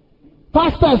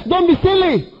 Pastors, don't be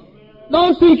silly.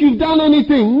 Don't think you've done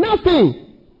anything. Nothing.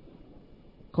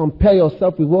 Compare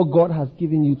yourself with what God has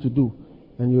given you to do.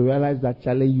 And you realize that,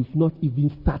 Charlie, you've not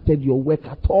even started your work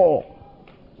at all.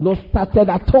 Not started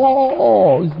at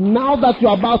all. It's now that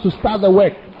you're about to start the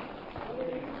work.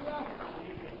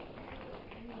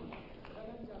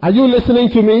 Are you listening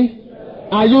to me?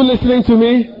 Are you listening to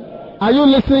me? Are you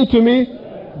listening to me?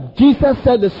 Jesus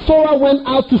said the sower went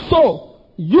out to sow.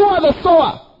 You are the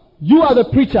sower. You are the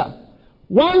preacher.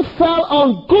 One fell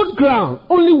on good ground.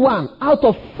 Only one out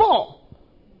of 4.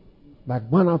 But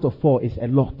 1 out of 4 is a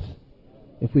lot.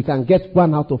 If we can get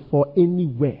 1 out of 4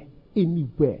 anywhere,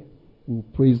 we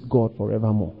praise God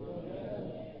forevermore.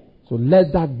 So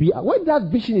let that be. When that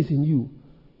vision is in you,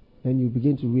 then you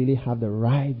begin to really have the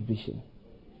right vision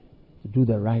to do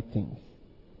the right things.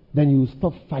 Then you will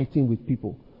stop fighting with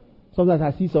people. Sometimes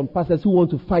I see some pastors who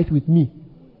want to fight with me.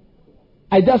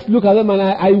 I just look at them and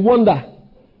I wonder.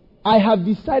 I have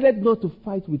decided not to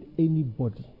fight with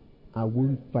anybody. I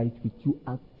won't fight with you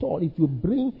at all. If you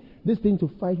bring this thing to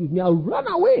fight with me, I'll run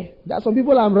away. There are some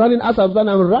people I'm running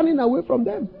away from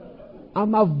them.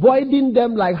 I'm avoiding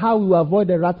them like how you avoid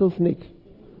a rattlesnake.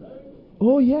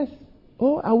 Oh, yes.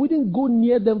 Oh, I wouldn't go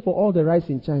near them for all the rice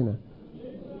in China.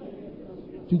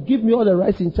 To give me all the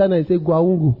rice in China and say,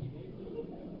 Guaungu.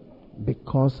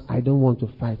 Because I don't want to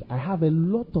fight. I have a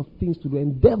lot of things to do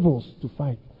and devils to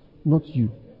fight, not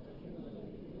you.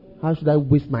 How should I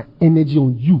waste my energy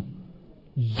on you?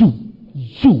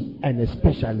 You, and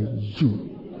especially you.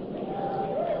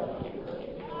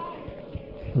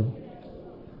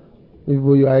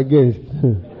 People you are against.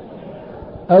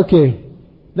 Okay.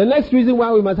 The next reason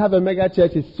why we must have a mega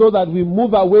church is so that we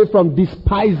move away from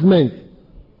despisement.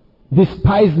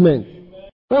 Despisement.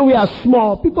 When we are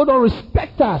small, people don't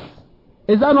respect us.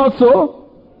 Is that not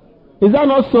so? Is that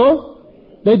not so?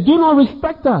 They do not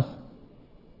respect us.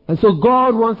 And so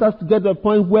God wants us to get to a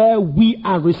point where we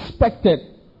are respected.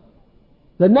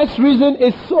 The next reason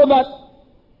is so that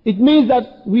it means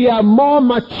that we are more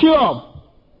mature.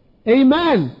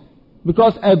 Amen.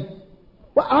 Because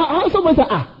somebody say,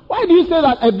 why do you say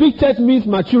that a big church means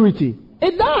maturity?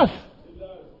 It does.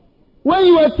 When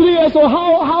you were 3 years old,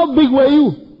 how big were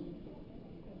you?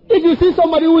 If you see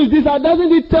somebody who is this,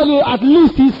 doesn't it tell you at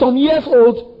least he's some years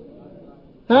old?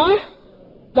 Huh?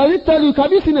 Does it tell you,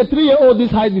 have you seen a 3-year-old this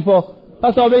height before?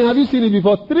 Pastor Ben, have you seen it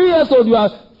before? 3 years old, you are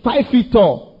 5 feet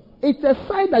tall. It's a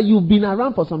sign that you've been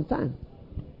around for some time.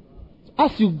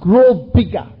 As you grow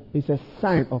bigger, it's a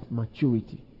sign of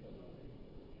maturity.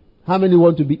 How many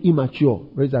want to be immature?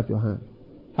 Raise up your hand.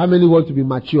 How many want to be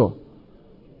mature?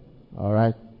 All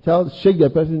right. Shake the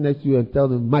person next to you and tell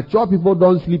them, mature people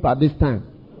don't sleep at this time.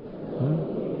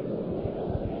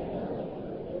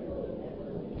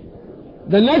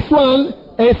 The next one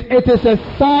is it is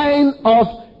a sign of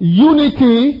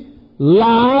unity,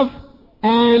 love,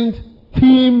 and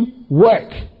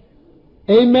teamwork.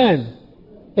 Amen.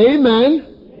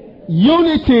 Amen.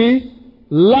 Unity,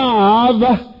 love,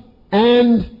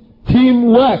 and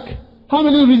teamwork. How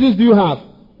many reasons do you have?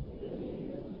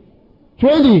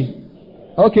 20.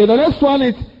 Okay, the next one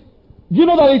is, do you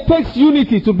know that it takes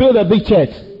unity to build a big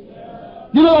church?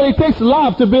 Do you know that it takes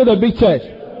love to build a big church?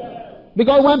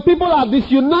 Because when people are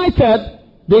disunited,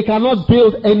 they cannot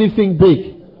build anything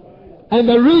big. And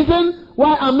the reason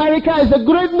why America is a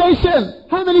great nation.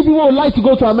 How many people would like to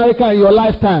go to America in your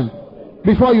lifetime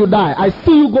before you die? I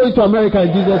see you going to America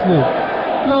in Jesus' name.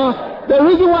 Now, the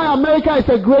reason why America is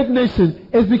a great nation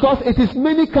is because it is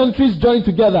many countries joined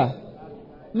together.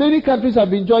 Many countries have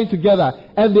been joined together,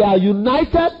 and they are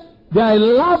united, they are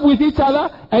in love with each other,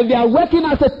 and they are working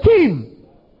as a team.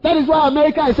 That is why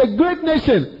America is a great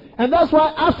nation. And that's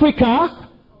why Africa,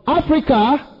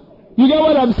 you get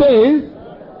what I'm saying?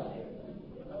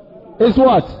 Is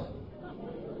what?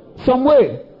 Some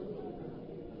way.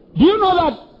 Do you know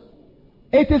that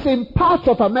it is in parts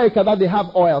of America that they have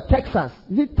oil? Texas.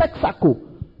 Is it Texaco?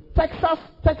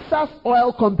 Texas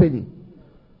Oil Company.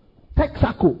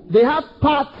 Texaco. They have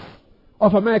parts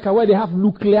of America where they have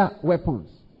nuclear weapons.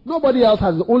 Nobody else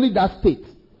has, only that state.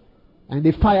 And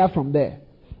they fire from there.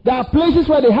 There are places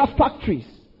where they have factories.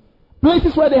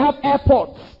 Places where they have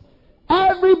airports.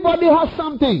 Everybody has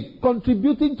something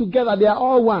contributing together. They are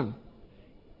all one.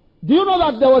 Do you know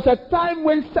that there was a time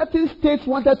when certain states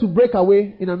wanted to break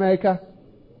away in America?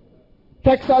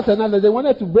 Texas and others, they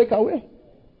wanted to break away.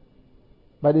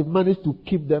 But they've managed to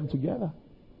keep them together.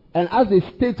 And as they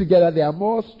stay together, they are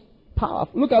most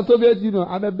powerful. Look at Soviet Union.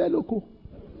 I'm a Beloko.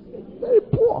 Very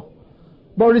poor.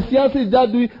 Boris Yeltsin is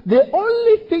that doing. The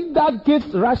only thing that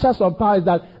gives Russia some power is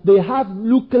that they have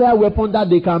nuclear weapons that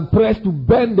they can press to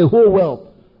burn the whole world.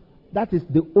 That is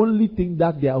the only thing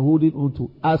that they are holding on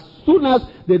to. As soon as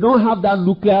they don't have that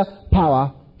nuclear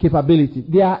power capability,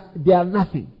 they are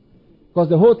nothing. Because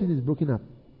the whole thing is broken up.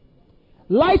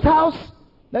 Lighthouse,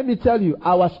 let me tell you,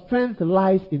 our strength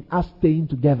lies in us staying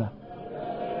together.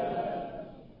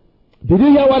 Did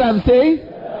you hear what I'm saying?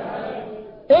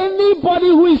 Anybody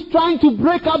who is trying to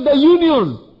break up the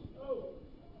union,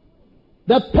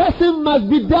 the person must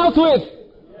be dealt with.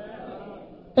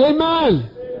 Amen.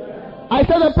 I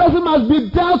said the person must be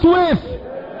dealt with.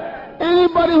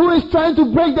 Anybody who is trying to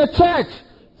break the church,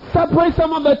 separate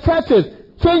some of the churches,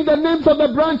 change the names of the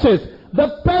branches,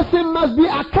 the person must be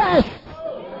accursed.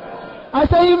 I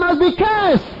say he must be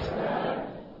cursed.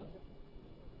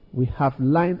 We have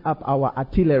lined up our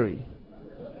artillery,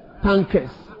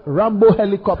 tankers, Rambo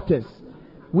helicopters.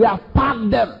 We have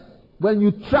parked them. When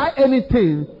you try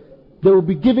anything, they will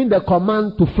be given the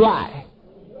command to fly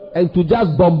and to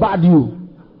just bombard you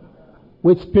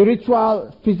with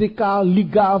spiritual, physical,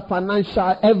 legal,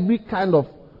 financial, every kind of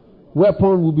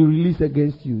weapon will be released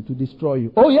against you to destroy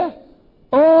you. Oh yeah.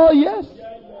 Oh yes.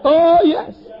 Oh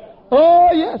yes. Oh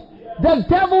yes. The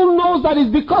devil knows that it's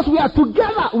because we are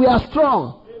together, we are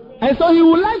strong. And so he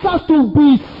would like us to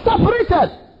be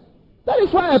separated. That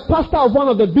is why a pastor of one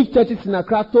of the big churches in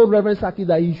Accra told Reverend Saki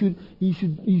that he should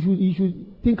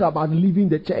think about leaving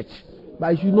the church.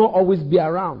 But he should not always be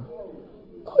around.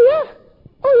 Oh yeah.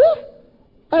 Oh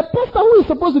yeah. A pastor who is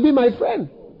supposed to be my friend.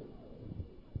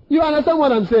 You understand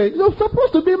what I'm saying? You're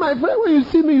supposed to be my friend. When you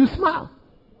see me, you smile.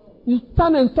 You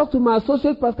stand and talk to my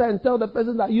associate pastor and tell the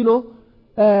person that, you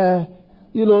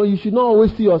should not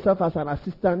always see yourself as an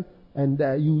assistant, and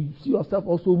you see yourself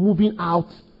also moving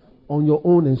out on your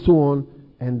own and so on,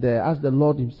 and as the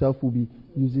Lord himself will be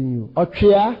using you.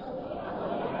 Otria,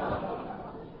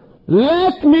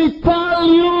 let me tell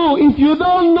you, if you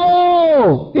don't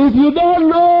know,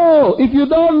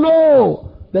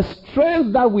 the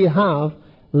strength that we have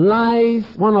lies,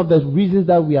 one of the reasons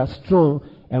that we are strong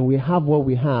and we have what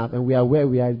we have and we are where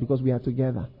we are is because we are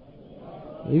together.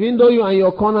 Even though you are in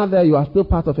your corner there, you are still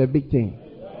part of a big thing.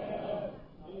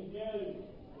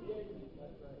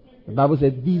 The Bible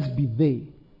said, these be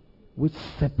they which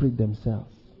separate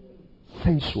themselves,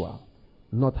 sensual,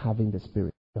 not having the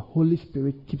Spirit. The Holy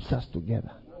Spirit keeps us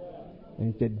together. And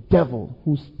it's the devil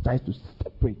who tries to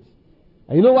separate.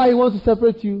 And you know why he wants to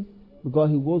separate you? Because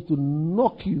he wants to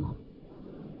knock you.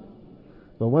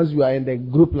 But once you are in the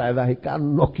group like that, he can't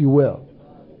knock you well.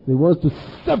 He wants to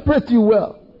separate you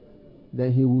well.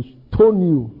 Then he will stone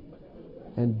you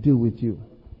and deal with you.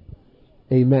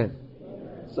 Amen.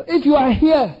 So if you are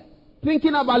here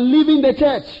thinking about leaving the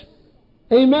church,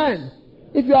 amen.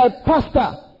 If you are a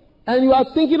pastor and you are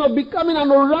thinking of becoming an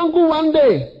orangu one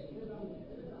day,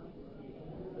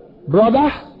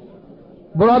 brother,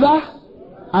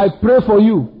 I pray for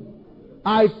you.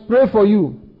 I pray for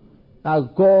you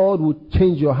that God will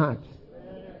change your heart.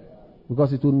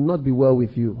 Because it will not be well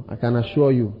with you. I can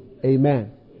assure you.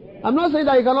 Amen. I'm not saying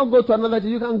that you cannot go to another church.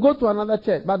 You can go to another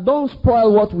church, but don't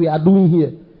spoil what we are doing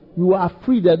here. You are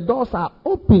free. The doors are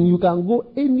open. You can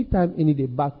go anytime, any day.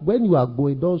 But when you are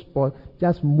going, don't spoil.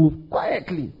 Just move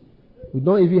quietly. You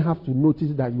don't even have to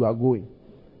notice that you are going,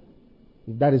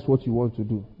 if that is what you want to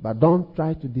do. But don't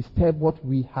try to disturb what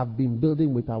we have been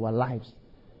building with our lives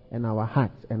and our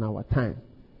hearts and our time.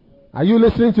 Are you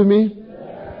listening to me?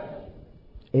 Yeah.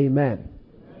 Amen.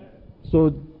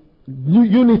 So,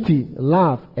 unity,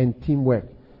 love, and teamwork.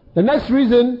 The next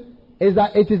reason is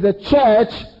that it is a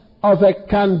church of a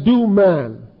can-do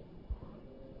man.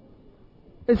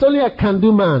 It's only a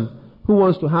can-do man who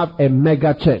wants to have a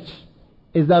mega church.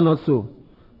 Is that not so?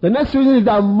 The next reason is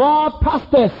that more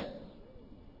pastors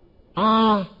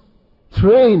are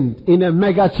trained in a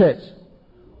mega church.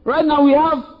 Right now we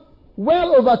have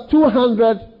well over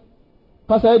 200.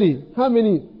 Pastor Eddie, how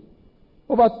many?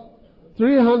 Over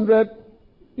 300.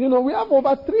 We have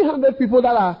over 300 people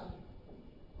that are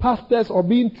pastors or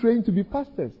being trained to be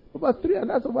pastors.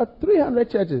 That's over 300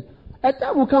 churches. At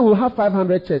time will come, we'll have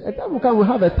 500 churches. At time will come, we'll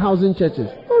have 1,000 churches.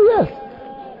 Oh,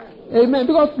 yes. Amen.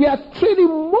 Because we are training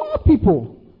more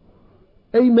people.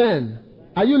 Amen.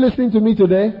 Are you listening to me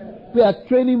today? We are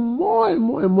training more and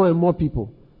more and more and more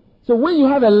people. So when you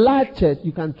have a large church,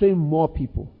 you can train more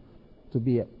people to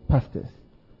be pastors.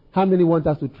 How many want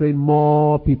us to train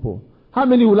more people? How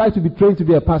many would like to be trained to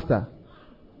be a pastor?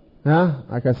 Huh?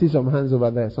 I can see some hands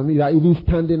over there. Some of you are even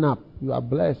standing up. You are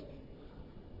blessed.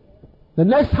 The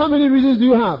next, how many reasons do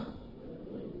you have?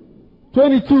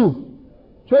 22.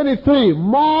 23.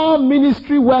 More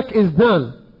ministry work is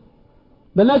done.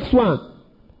 The next one.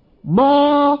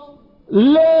 More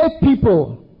lay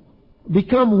people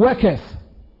become workers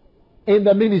in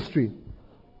the ministry.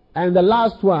 And the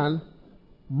last one.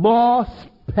 More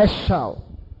special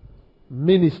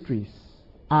ministries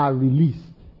are released.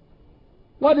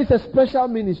 What is a special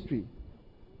ministry?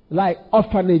 Like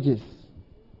orphanages,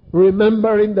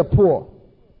 remembering the poor,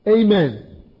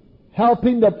 amen,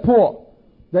 helping the poor,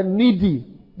 the needy,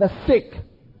 the sick,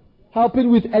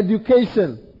 helping with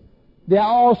education. They are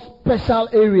all special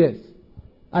areas.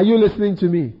 Are you listening to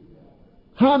me?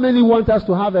 How many want us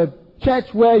to have a church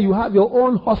where you have your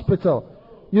own hospital?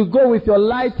 You go with your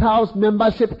Lighthouse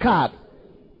membership card,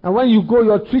 and when you go,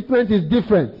 your treatment is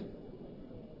different.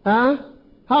 Huh?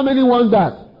 How many want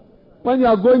that? When you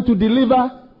are going to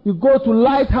deliver, you go to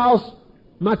Lighthouse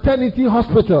Maternity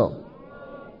Hospital.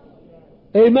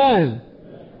 Amen.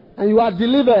 And you are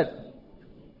delivered.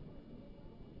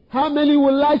 How many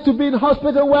would like to be in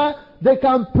hospital where they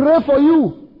can pray for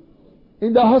you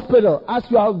in the hospital as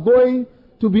you are going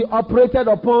to be operated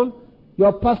upon?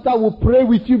 Your pastor will pray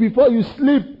with you before you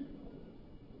sleep.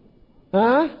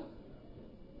 Huh?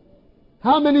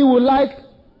 How many would like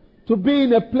to be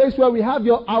in a place where we have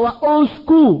our own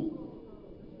school?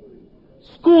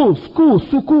 School.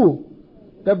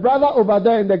 The brother over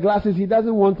there in the glasses, he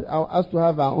doesn't want us to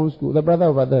have our own school. The brother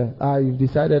over there, you've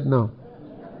decided now.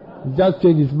 He just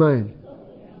changed his mind.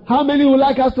 How many would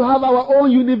like us to have our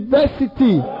own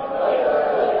university?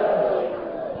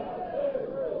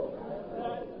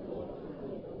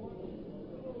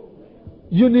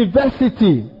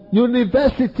 University.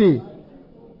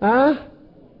 Huh?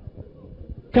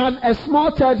 Can a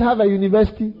small church have a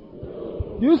university?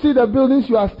 You see the buildings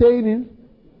you are staying in?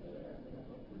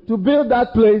 To build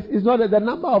that place is not the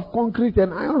number of concrete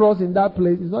and iron rods in that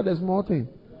place is not a small thing.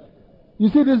 You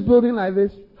see this building like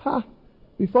this?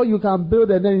 Before you can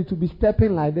build and then it will be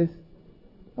stepping like this.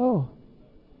 Oh.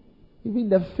 Even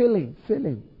the filling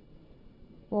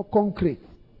or concrete.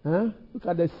 Look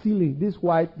at the ceiling. This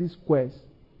white, these squares.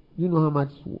 You know how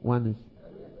much one is?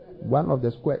 One of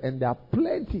the squares. And there are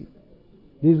plenty.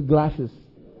 These glasses.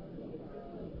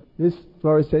 This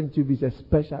fluorescent tube is a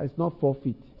special. It's not 4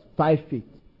 feet. It's 5 feet.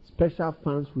 Special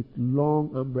fans with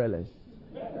long umbrellas.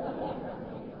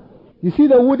 You see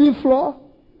the wooden floor?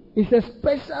 It's a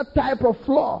special type of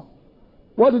floor.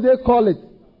 What do they call it?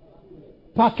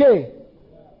 Parquet.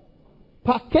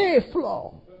 Parquet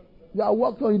floor. You are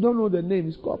walking on, you don't know the name.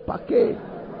 It's called parquet.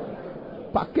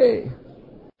 Parquet.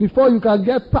 Before you can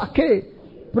get parquet,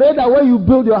 pray that when you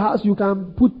build your house, you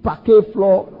can put parquet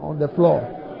floor on the floor.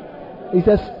 It's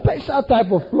a special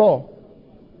type of floor.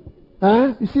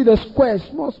 You see the squares,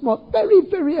 small, very,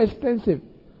 very expensive.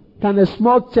 Can a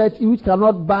small church which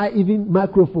cannot buy even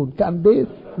microphone, can they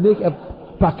make a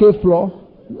parquet floor?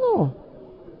 No.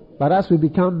 But as we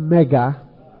become mega,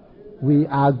 we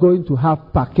are going to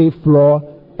have parquet floor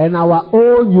and our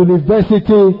own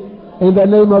university in the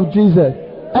name of Jesus.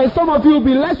 And some of you will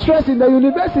be lecturers in the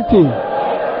university.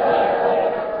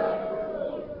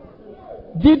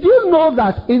 Did you know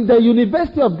that in the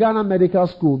University of Ghana Medical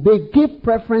School, they give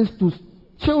preference to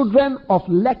children of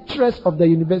lecturers of the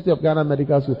University of Ghana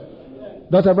Medical School?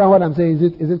 Dr. Brown, what I'm saying,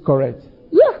 is it correct?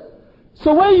 Yeah.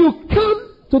 So when you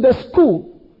come to the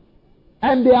school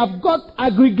and they have got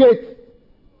aggregate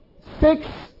 6,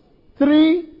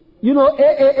 3,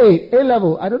 AAA, A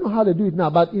level. I don't know how they do it now,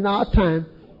 but in our time,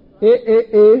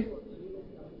 AAA.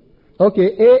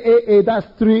 Okay, AAA, that's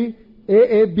 3.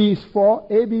 AAB is 4.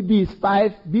 ABB is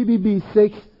 5. BBB is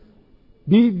 6.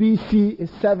 BBC is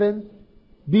 7.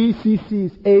 BCC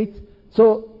is 8.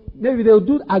 So maybe they'll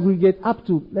do aggregate up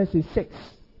to, let's say, 6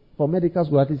 for medical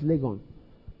school, at least Legon.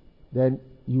 Then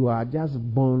you are just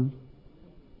born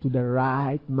to the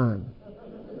right man.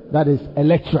 That is a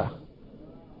lecturer.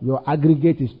 Your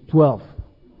aggregate is 12.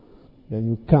 Then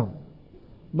you come.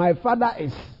 My father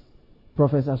is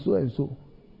Professor so-and-so.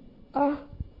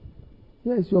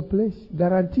 Here is your place.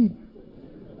 Guaranteed.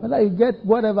 Whether you get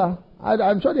whatever.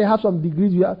 I'm sure they have some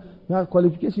degrees. You have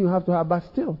qualification you have to have, but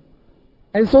still.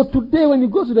 And so today when you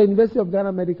go to the University of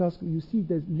Ghana Medical School, you see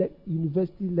there's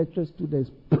university lecture students.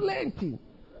 Plenty.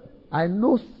 I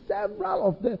know several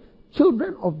of the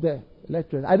children of the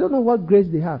lecturers. I don't know what grades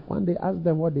they have. One day ask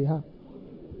them what they have.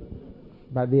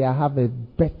 But they have a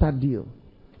better deal.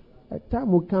 A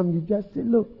time will come, you just say,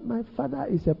 look, my father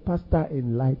is a pastor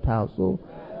in Lighthouse, so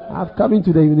I've come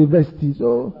into the university,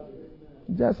 so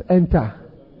just enter.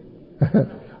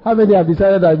 How many have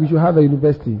decided that we should have a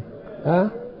university? Huh?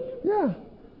 Yeah.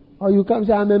 Or you come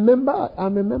say, I'm a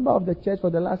member of the church for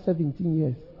the last 17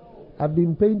 years. I've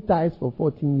been paying tithes for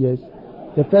 14 years.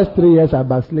 The first 3 years I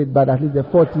backslid, but at least the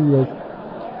 14 years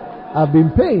I've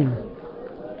been paying.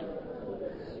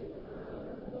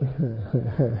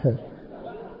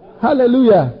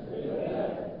 Hallelujah.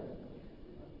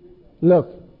 Look,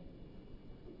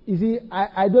 you see,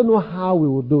 I don't know how we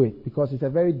will do it because it's a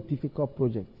very difficult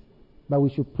project. But we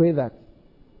should pray that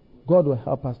God will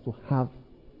help us to have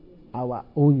our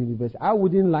own university. I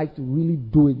wouldn't like to really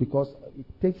do it because it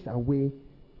takes away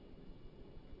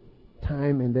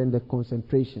time and then the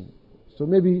concentration. So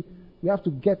maybe we have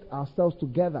to get ourselves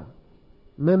together,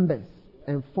 members,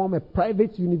 and form a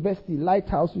private university,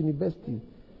 Lighthouse University.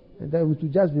 And then we will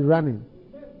just be running.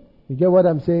 You get what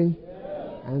I'm saying?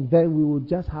 Yeah. And then we will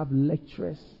just have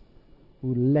lecturers.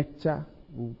 We'll lecture.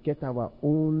 We'll get our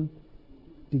own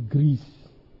degrees,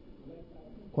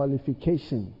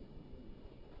 qualification.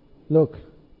 Look,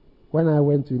 when I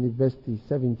went to university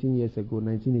 17 years ago,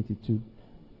 1982,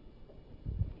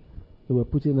 they were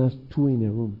putting us 2 in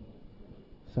a room,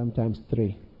 sometimes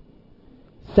 3.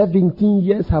 17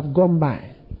 years have gone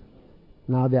by.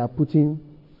 Now they are putting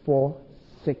 4,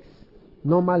 6.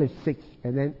 Normal is 6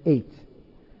 and then 8.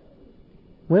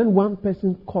 When one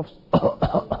person coughs,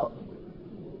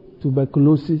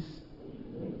 tuberculosis,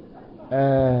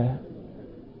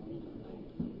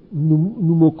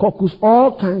 pneumococcus,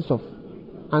 all kinds of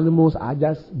animals are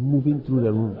just moving through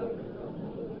the room.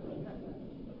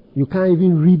 You can't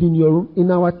even read in your room.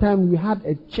 In our time, we had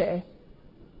a chair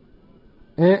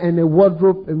and a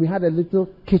wardrobe, and we had a little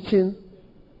kitchen.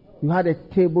 You had a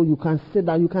table. You can sit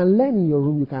down. You can learn in your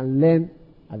room. You can learn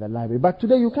at the library. But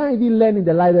today, you can't even learn in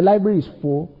the library. The library is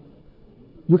full.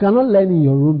 You cannot learn in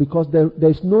your room because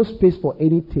there's no space for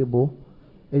any table.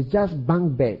 It's just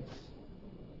bunk beds.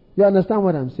 You understand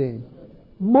what I'm saying?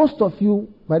 Most of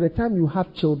you, by the time you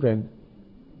have children,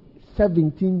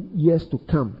 17 years to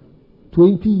come,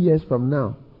 20 years from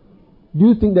now, do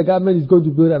you think the government is going to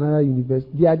build another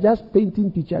university? They are just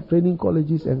painting teacher training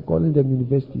colleges and calling them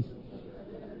universities.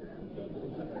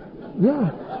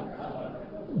 Yeah.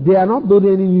 They are not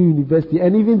building any new university.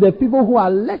 And even the people who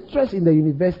are lecturers in the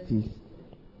universities,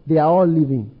 they are all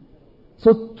leaving.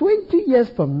 So 20 years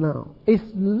from now, it's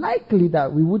likely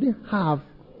that we wouldn't have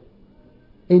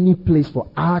any place for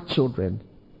our children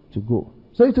to go.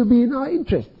 So it will be in our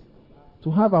interest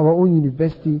to have our own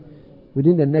university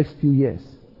within the next few years.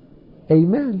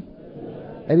 Amen.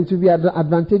 And it will be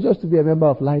advantageous to be a member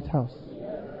of Lighthouse.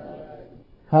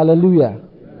 Hallelujah.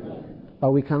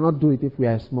 But we cannot do it if we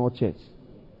are a small church.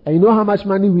 And you know how much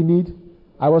money we need?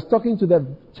 I was talking to the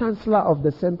Chancellor of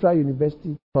the Central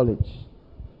University College.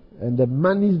 And the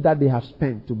monies that they have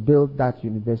spent to build that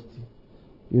university,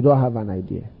 you don't have an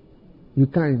idea. You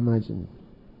can't imagine.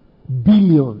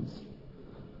 Billions.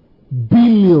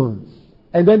 Billions.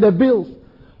 And then the bills.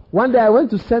 One day I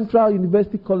went to Central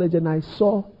University College and I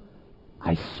saw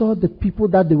the people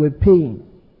that they were paying.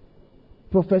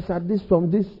 Professor this from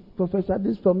this, professor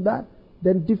this from that.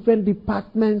 Then different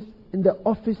departments in the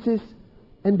offices,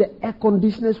 and the air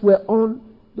conditioners were on.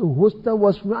 The hostel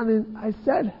was running. I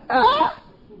said,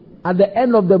 at the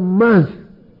end of the month,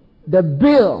 the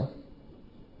bill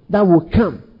that will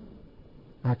come.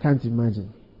 I can't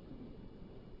imagine.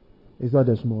 It's not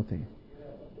a small thing.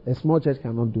 A small church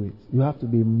cannot do it. You have to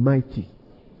be mighty.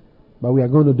 But we are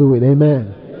going to do it.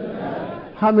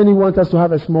 Amen. How many want us to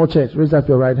have a small church? Raise up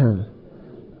your right hand.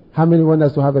 How many want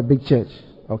us to have a big church?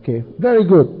 Okay. Very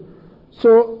good.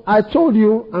 So I told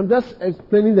you, I'm just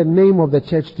explaining the name of the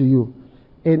church to you.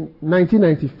 In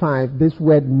 1995, this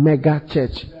word mega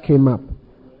church came up.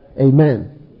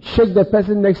 Amen. Shake the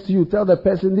person next to you. Tell the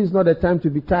person this is not a time to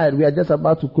be tired. We are just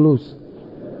about to close.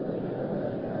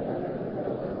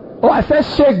 Oh, I said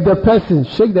shake the person.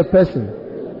 Shake the person.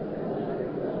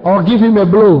 Or give him a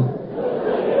blow.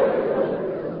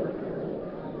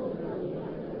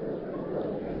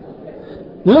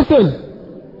 Listen.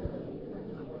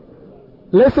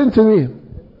 Listen to me.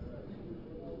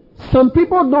 Some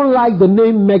people don't like the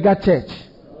name mega church.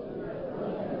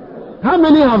 How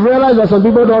many have realized that some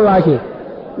people don't like it?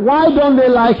 Why don't they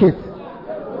like it?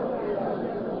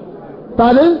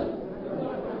 Pardon?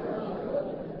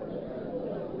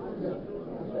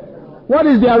 What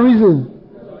is their reason?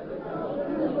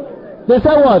 They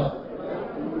say what?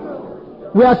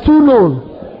 We are too known.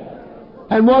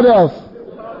 And what else?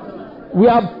 We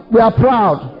are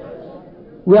proud.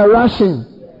 We are rushing.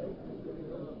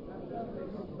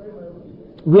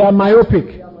 We are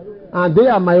myopic. And they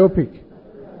are myopic.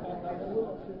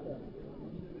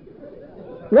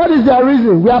 What is their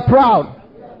reason? We are proud.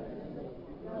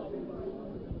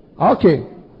 Okay.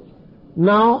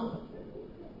 Now,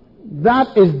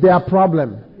 that is their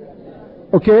problem.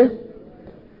 Okay?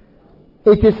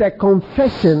 It is a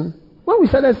confession. When we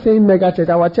started saying mega church,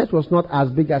 our church was not as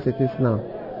big as it is now.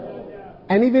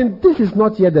 And even this is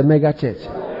not yet the mega church.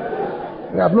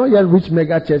 We have not yet reached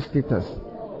mega church status.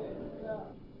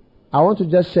 I want to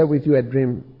just share with you a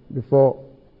dream before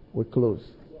we close.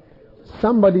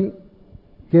 Somebody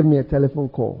gave me a telephone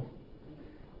call.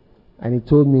 And he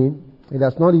told me it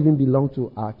does not even belong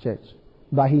to our church.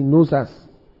 But he knows us.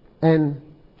 And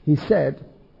he said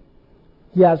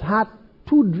he has had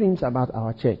 2 dreams about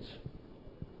our church.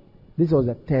 This was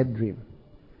the 3rd dream.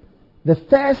 The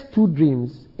first 2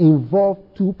 dreams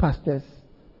involved 2 pastors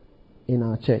in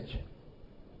our church.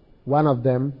 One of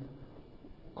them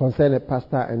concerned a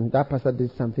pastor, and that pastor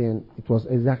did something, and it was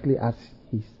exactly as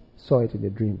he saw it in the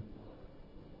dream.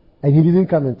 And he didn't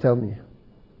come and tell me.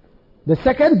 The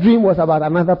second dream was about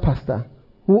another pastor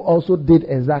who also did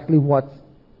exactly what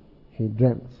he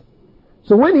dreamt.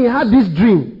 So when he had this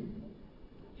dream,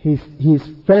 his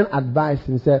friend advised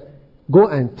him, said, go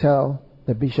and tell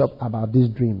the bishop about this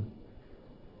dream.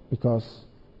 Because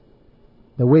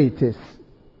the way it is,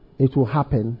 it will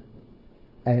happen.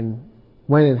 And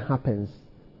when it happens,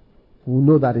 we'll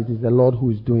know that it is the Lord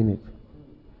who is doing it.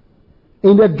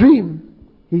 In the dream,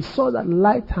 he saw that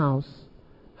Lighthouse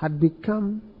had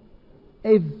become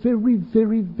a very,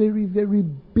 very, very, very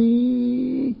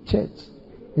big church.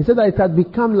 He said that it had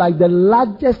become like the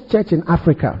largest church in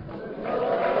Africa.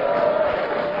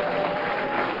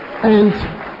 And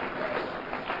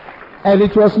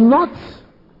it was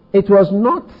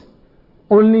not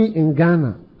only in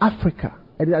Ghana, Africa.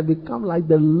 It had become like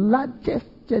the largest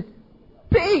church,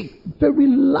 big, very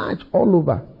large all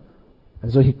over.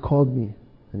 And so he called me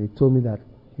and he told me that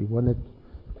he wanted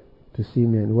to see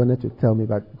me and he wanted to tell me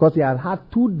about, because he had had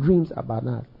 2 dreams about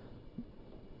that.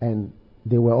 And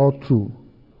they were all true.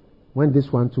 When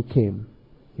this one too came,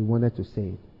 he wanted to say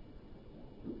it.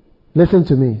 Listen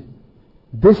to me.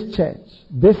 This church,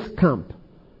 this camp,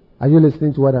 are you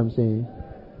listening to what I'm saying?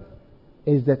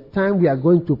 Is the time we are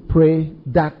going to pray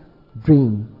that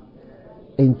dream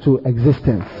into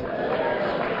existence.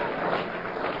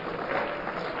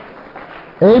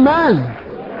 Amen.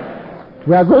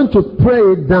 We are going to pray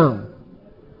it down.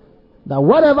 That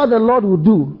whatever the Lord will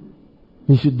do,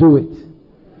 He should do it.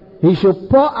 He should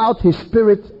pour out His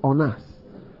Spirit on us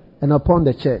and upon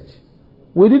the church.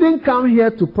 We didn't come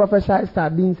here to prophesy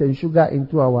sardines and sugar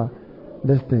into our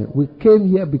destiny. We came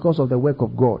here because of the work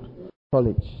of God.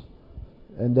 College.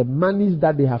 And the monies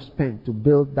that they have spent to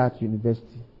build that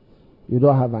university. You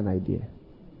don't have an idea.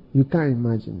 You can't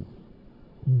imagine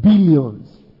it. Billions.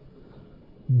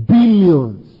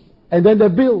 Billions. And then the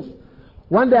bills.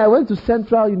 One day I went to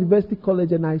Central University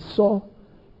College and I saw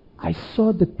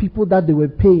the people that they were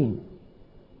paying.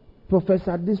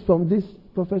 Professor this from this,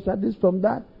 professor this from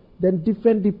that. Then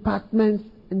different departments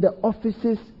in the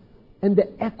offices, and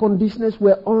the air conditioners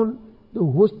were on. The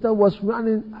hostel was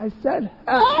running. I said,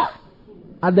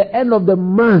 at the end of the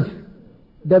month,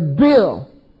 the bill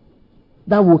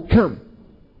that will come,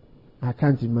 I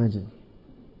can't imagine.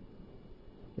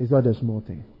 It's not a small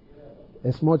thing.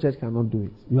 A small church cannot do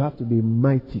it. You have to be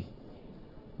mighty.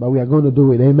 But we are going to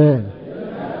do it. Amen.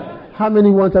 How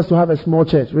many want us to have a small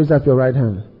church? Raise up your right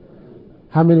hand.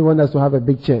 How many want us to have a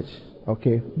big church?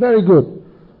 Okay, very good.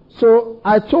 So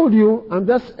I told you, I'm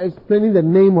just explaining the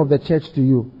name of the church to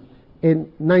you.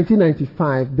 In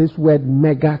 1995, this word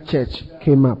mega church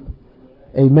came up.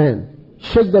 Amen.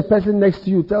 Shake the person next to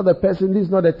you. Tell the person, this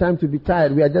is not the time to be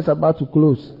tired. We are just about to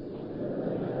close.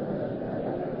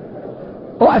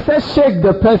 Oh, I said shake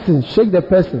the person. Shake the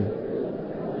person.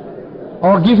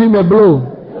 Or give him a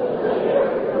blow.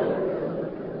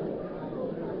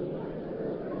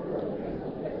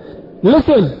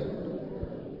 Listen.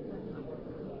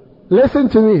 Listen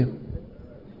to me.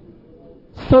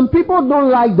 Some people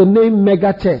don't like the name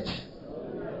mega church.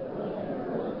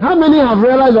 How many have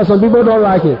realized that some people don't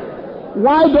like it?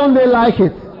 Why don't they like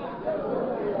it?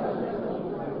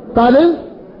 Pardon?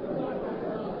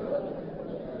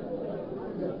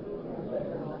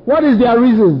 What is their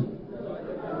reason?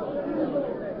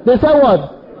 They say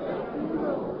what?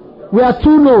 We are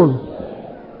too known.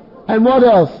 And what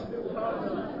else?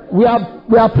 We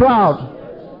are proud.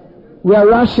 We are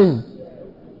rushing.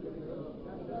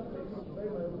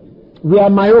 We are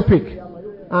myopic.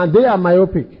 And they are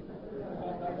myopic.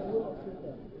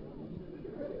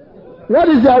 What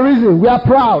is their reason? We are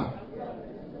proud.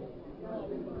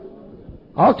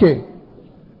 Okay.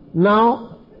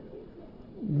 Now,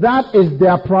 that is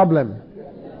their problem.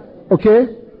 Okay?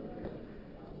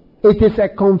 It is a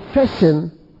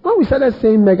confession. When we started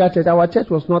saying mega church, our church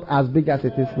was not as big as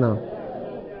it is now.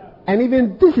 And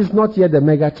even this is not yet the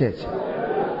mega church.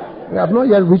 We have not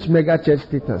yet reached mega church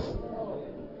status.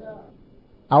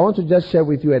 I want to just share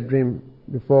with you a dream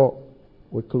before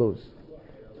we close.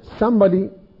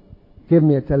 Somebody gave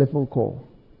me a telephone call.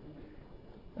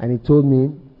 And he told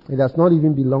me it does not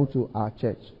even belong to our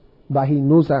church. But he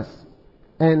knows us.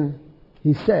 And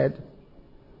he said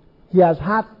he has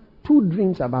had 2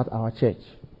 dreams about our church.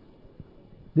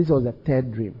 This was the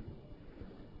 3rd dream.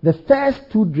 The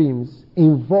first 2 dreams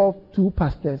involved 2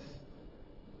 pastors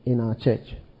in our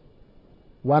church.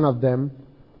 One of them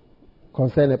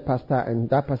concerned a pastor, and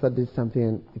that pastor did something,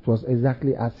 and it was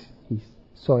exactly as he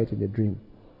saw it in the dream.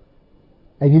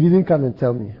 And he didn't come and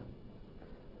tell me.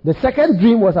 The second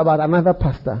dream was about another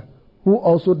pastor who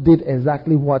also did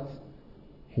exactly what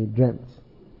he dreamt.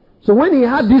 So when he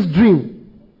had this dream,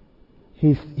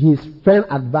 his friend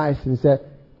advised him, said,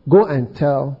 go and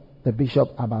tell the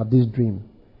bishop about this dream.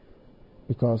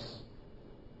 Because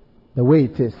the way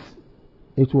it is,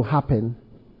 it will happen.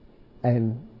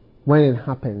 And when it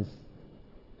happens,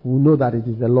 we know that it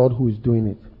is the Lord who is doing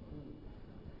it.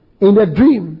 In the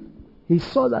dream, he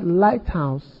saw that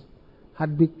Lighthouse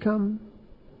had become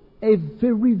a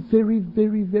very, very,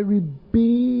 very, very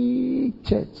big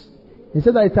church. He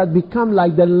said that it had become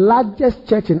like the largest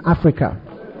church in Africa.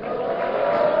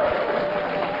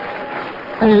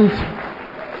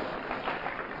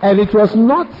 And it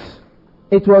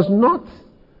was not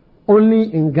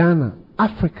only in Ghana,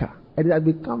 Africa. It had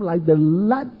become like the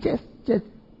largest church,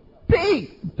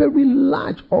 big, very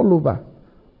large all over.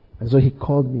 And so he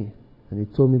called me and he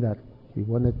told me that he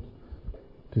wanted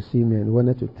to see me and he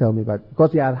wanted to tell me, but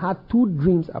because he had had 2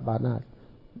 dreams about that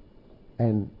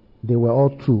and they were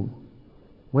all true.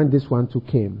 When this one too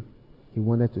came, he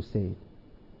wanted to say it.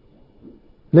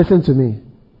 Listen to me.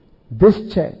 This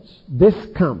church, this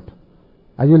camp,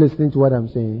 are you listening to what I'm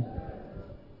saying?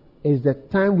 Is the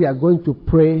time we are going to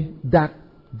pray that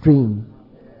dream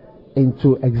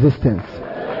into existence.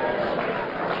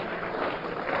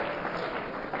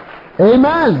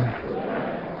 Amen.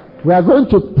 We are going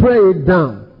to pray it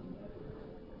down.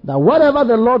 That whatever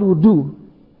the Lord will do,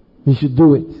 He should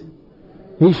do it.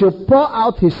 He should pour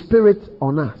out His Spirit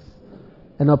on us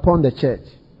and upon the church.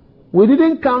 We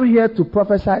didn't come here to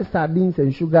prophesy sardines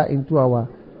and sugar into our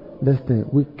destiny.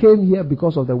 We came here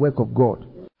because of the work of God.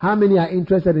 How many are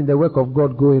interested in the work of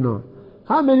God going on?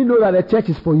 How many know that the church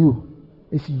is for you?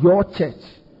 It's your church.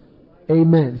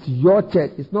 Amen. It's your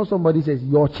church. It's not somebody says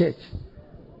your church.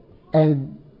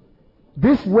 And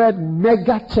this word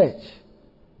mega church,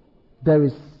 there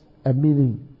is a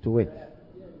meaning to it.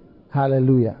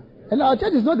 Hallelujah. And our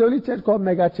church is not the only church called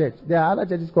mega church. There are other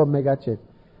churches called mega church.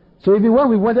 So even when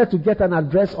we wanted to get an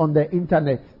address on the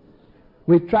internet,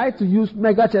 we tried to use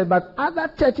mega church, but other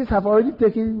churches have already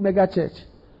taken mega church.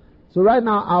 So right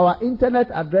now our internet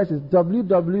address is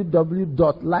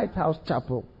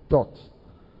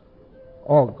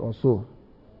www.lighthousechapel.org or so.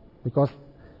 Because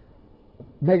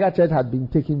mega church had been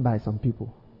taken by some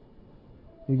people.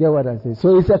 You get what I say?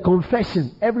 So it's a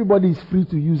confession. Everybody is free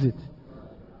to use it.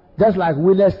 Just like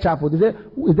Winners Chapel. They say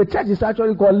the church is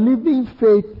actually called Living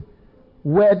Faith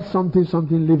Word something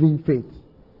Living Faith.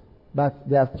 But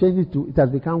they have changed it to, it has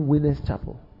become Winners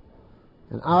Chapel.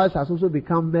 And ours has also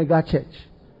become mega church.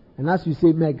 And as you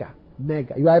say mega.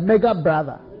 You are a mega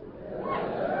brother.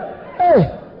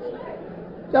 Hey!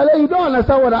 Charlie, you don't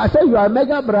understand what I said. You are a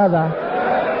mega brother.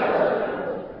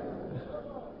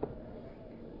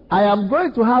 I am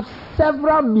going to have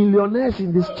several millionaires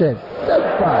in this church.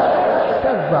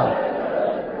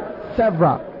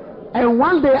 Several. And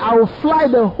one day I will fly,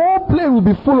 the whole plane will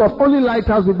be full of only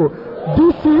lighthouse people.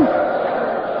 DC,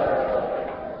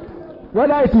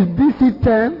 whether it is DC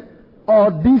 10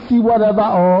 or DC whatever,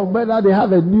 or whether they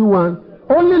have a new one,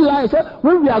 only lights.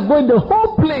 When we are going, the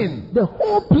whole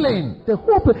plane,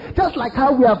 just like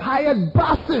how we have hired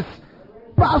buses,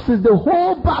 the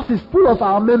whole bus is full of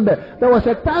our members. There was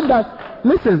a time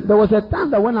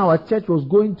that when our church was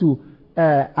going to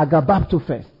Agabapto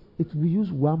Fest, we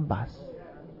used one bus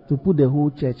to put the whole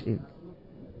church in.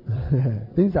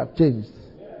 Things have changed.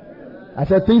 I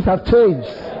said things have changed.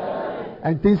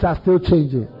 And things are still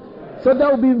changing. So there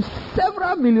will be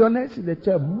several millionaires in the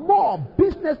church. More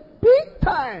business, big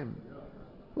time.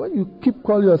 When you keep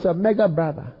calling yourself mega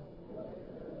brother,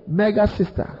 mega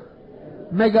sister,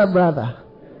 mega brother,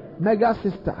 mega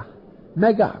sister,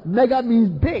 mega means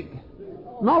big,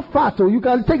 not fat. So you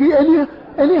can take it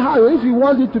anyhow. If you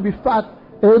want it to be fat,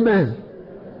 amen.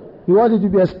 You want it to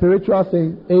be a spiritual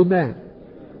thing, amen.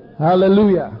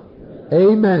 Hallelujah,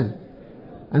 amen.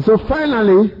 And so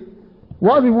finally,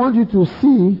 what we want you to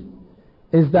see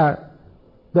is that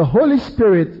the Holy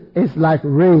Spirit is like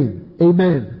rain,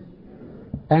 amen.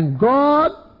 And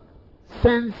God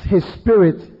sends His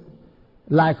Spirit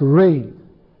like rain.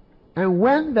 And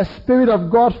when the Spirit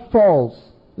of God falls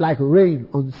like rain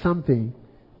on something,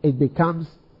 it becomes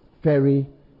very,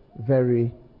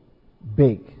 very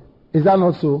big. Is that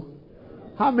not so?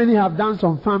 How many have done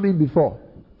some farming before?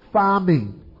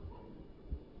 Farming.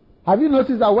 Have you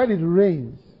noticed that when it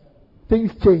rains,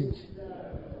 things change?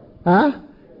 Huh?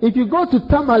 If you go to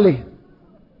Tamale,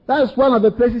 that is one of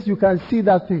the places you can see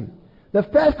that thing. The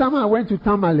first time I went to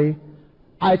Tamale,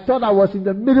 I thought I was in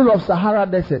the middle of Sahara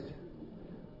Desert.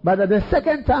 But the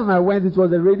second time I went, it was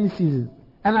the rainy season.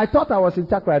 And I thought I was in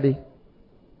Takoradi.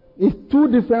 It's two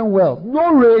different worlds.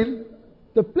 No rain.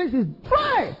 The place is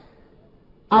dry.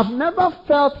 I've never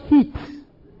felt heat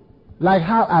like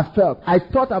how I felt. I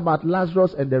thought about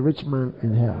Lazarus and the rich man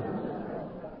in hell.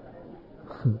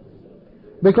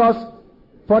 Because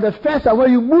for the first time,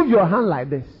 when you move your hand like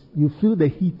this, you feel the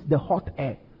heat, the hot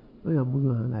air. When you move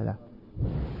your hand like that.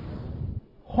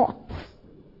 Hot.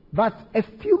 But a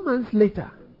few months later,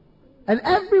 and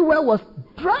everywhere was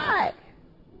dry.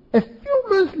 A few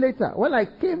months later, when I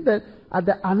came there at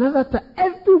another time,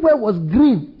 everywhere was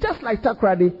green, just like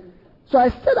Takoradi. So I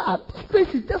said, this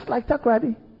place is just like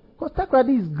Takoradi. Because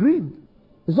Takoradi is green.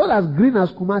 It's not as green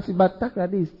as Kumasi, but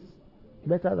Takoradi is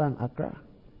better than Accra.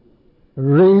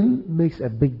 Rain makes a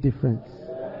big difference.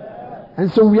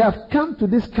 And so we have come to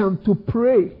this camp to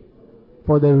pray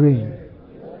for the rain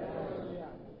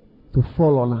to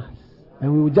fall on us.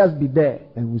 And we will just be there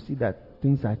and we'll see that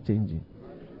things are changing.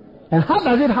 And how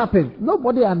does it happen?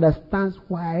 Nobody understands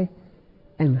why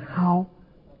and how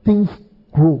things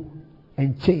grow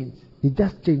and change. It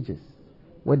just changes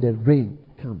when the rain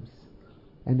comes.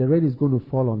 And the rain is going to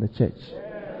fall on the church.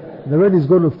 The rain is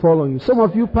going to fall on you. Some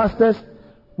of you pastors,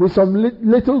 with some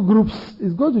little groups,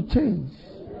 it's going to change.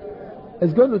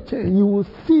 It's going to change. You will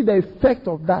see the effect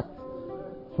of that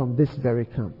from this very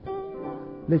camp.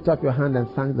 Lift up your hand and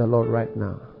thank the Lord right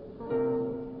now.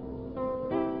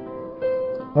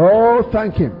 Oh,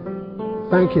 thank Him.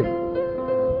 Thank Him.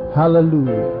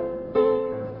 Hallelujah.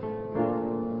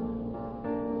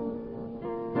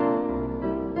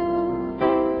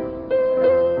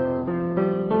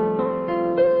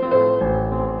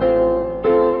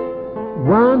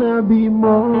 Wanna be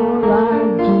more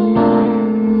like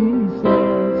Jesus.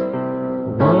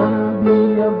 Wanna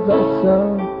be a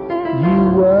vessel you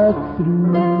work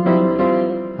through.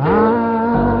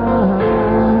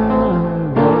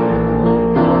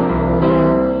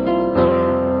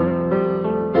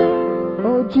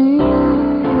 Oh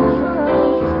Jesus,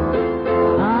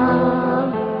 I'm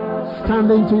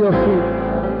standing to your feet.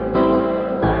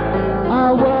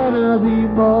 I wanna be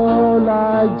more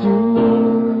like Jesus.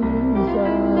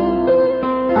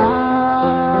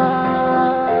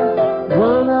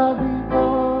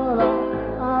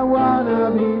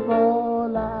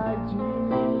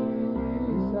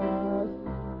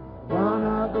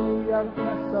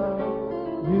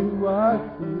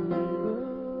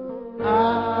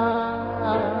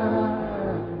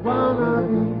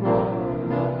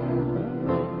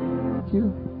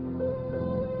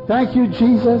 Thank you,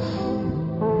 Jesus.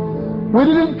 We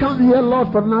didn't come here,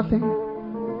 Lord, for nothing.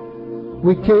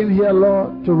 We came here,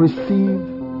 Lord, to receive.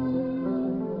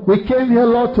 We came here,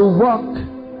 Lord, to walk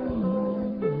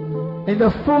in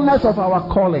the fullness of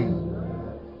our calling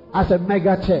as a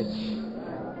mega church.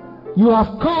 You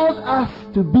have called us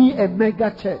to be a mega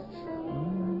church,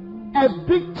 a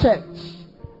big church,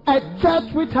 a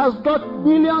church which has got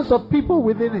millions of people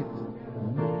within it,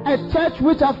 a church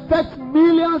which affects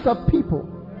millions of people.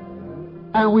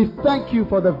 And we thank you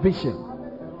for the vision.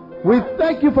 We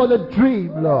thank you for the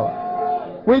dream, Lord.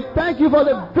 We thank you for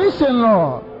the vision,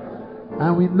 Lord.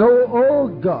 And we know, oh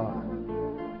God,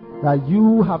 that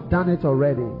you have done it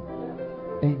already.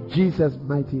 In Jesus'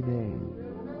 mighty name.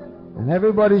 And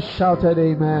everybody shouted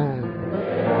amen.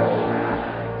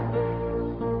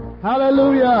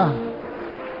 Hallelujah.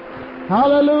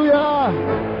 Hallelujah.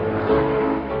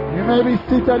 You may be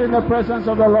seated in the presence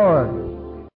of the Lord.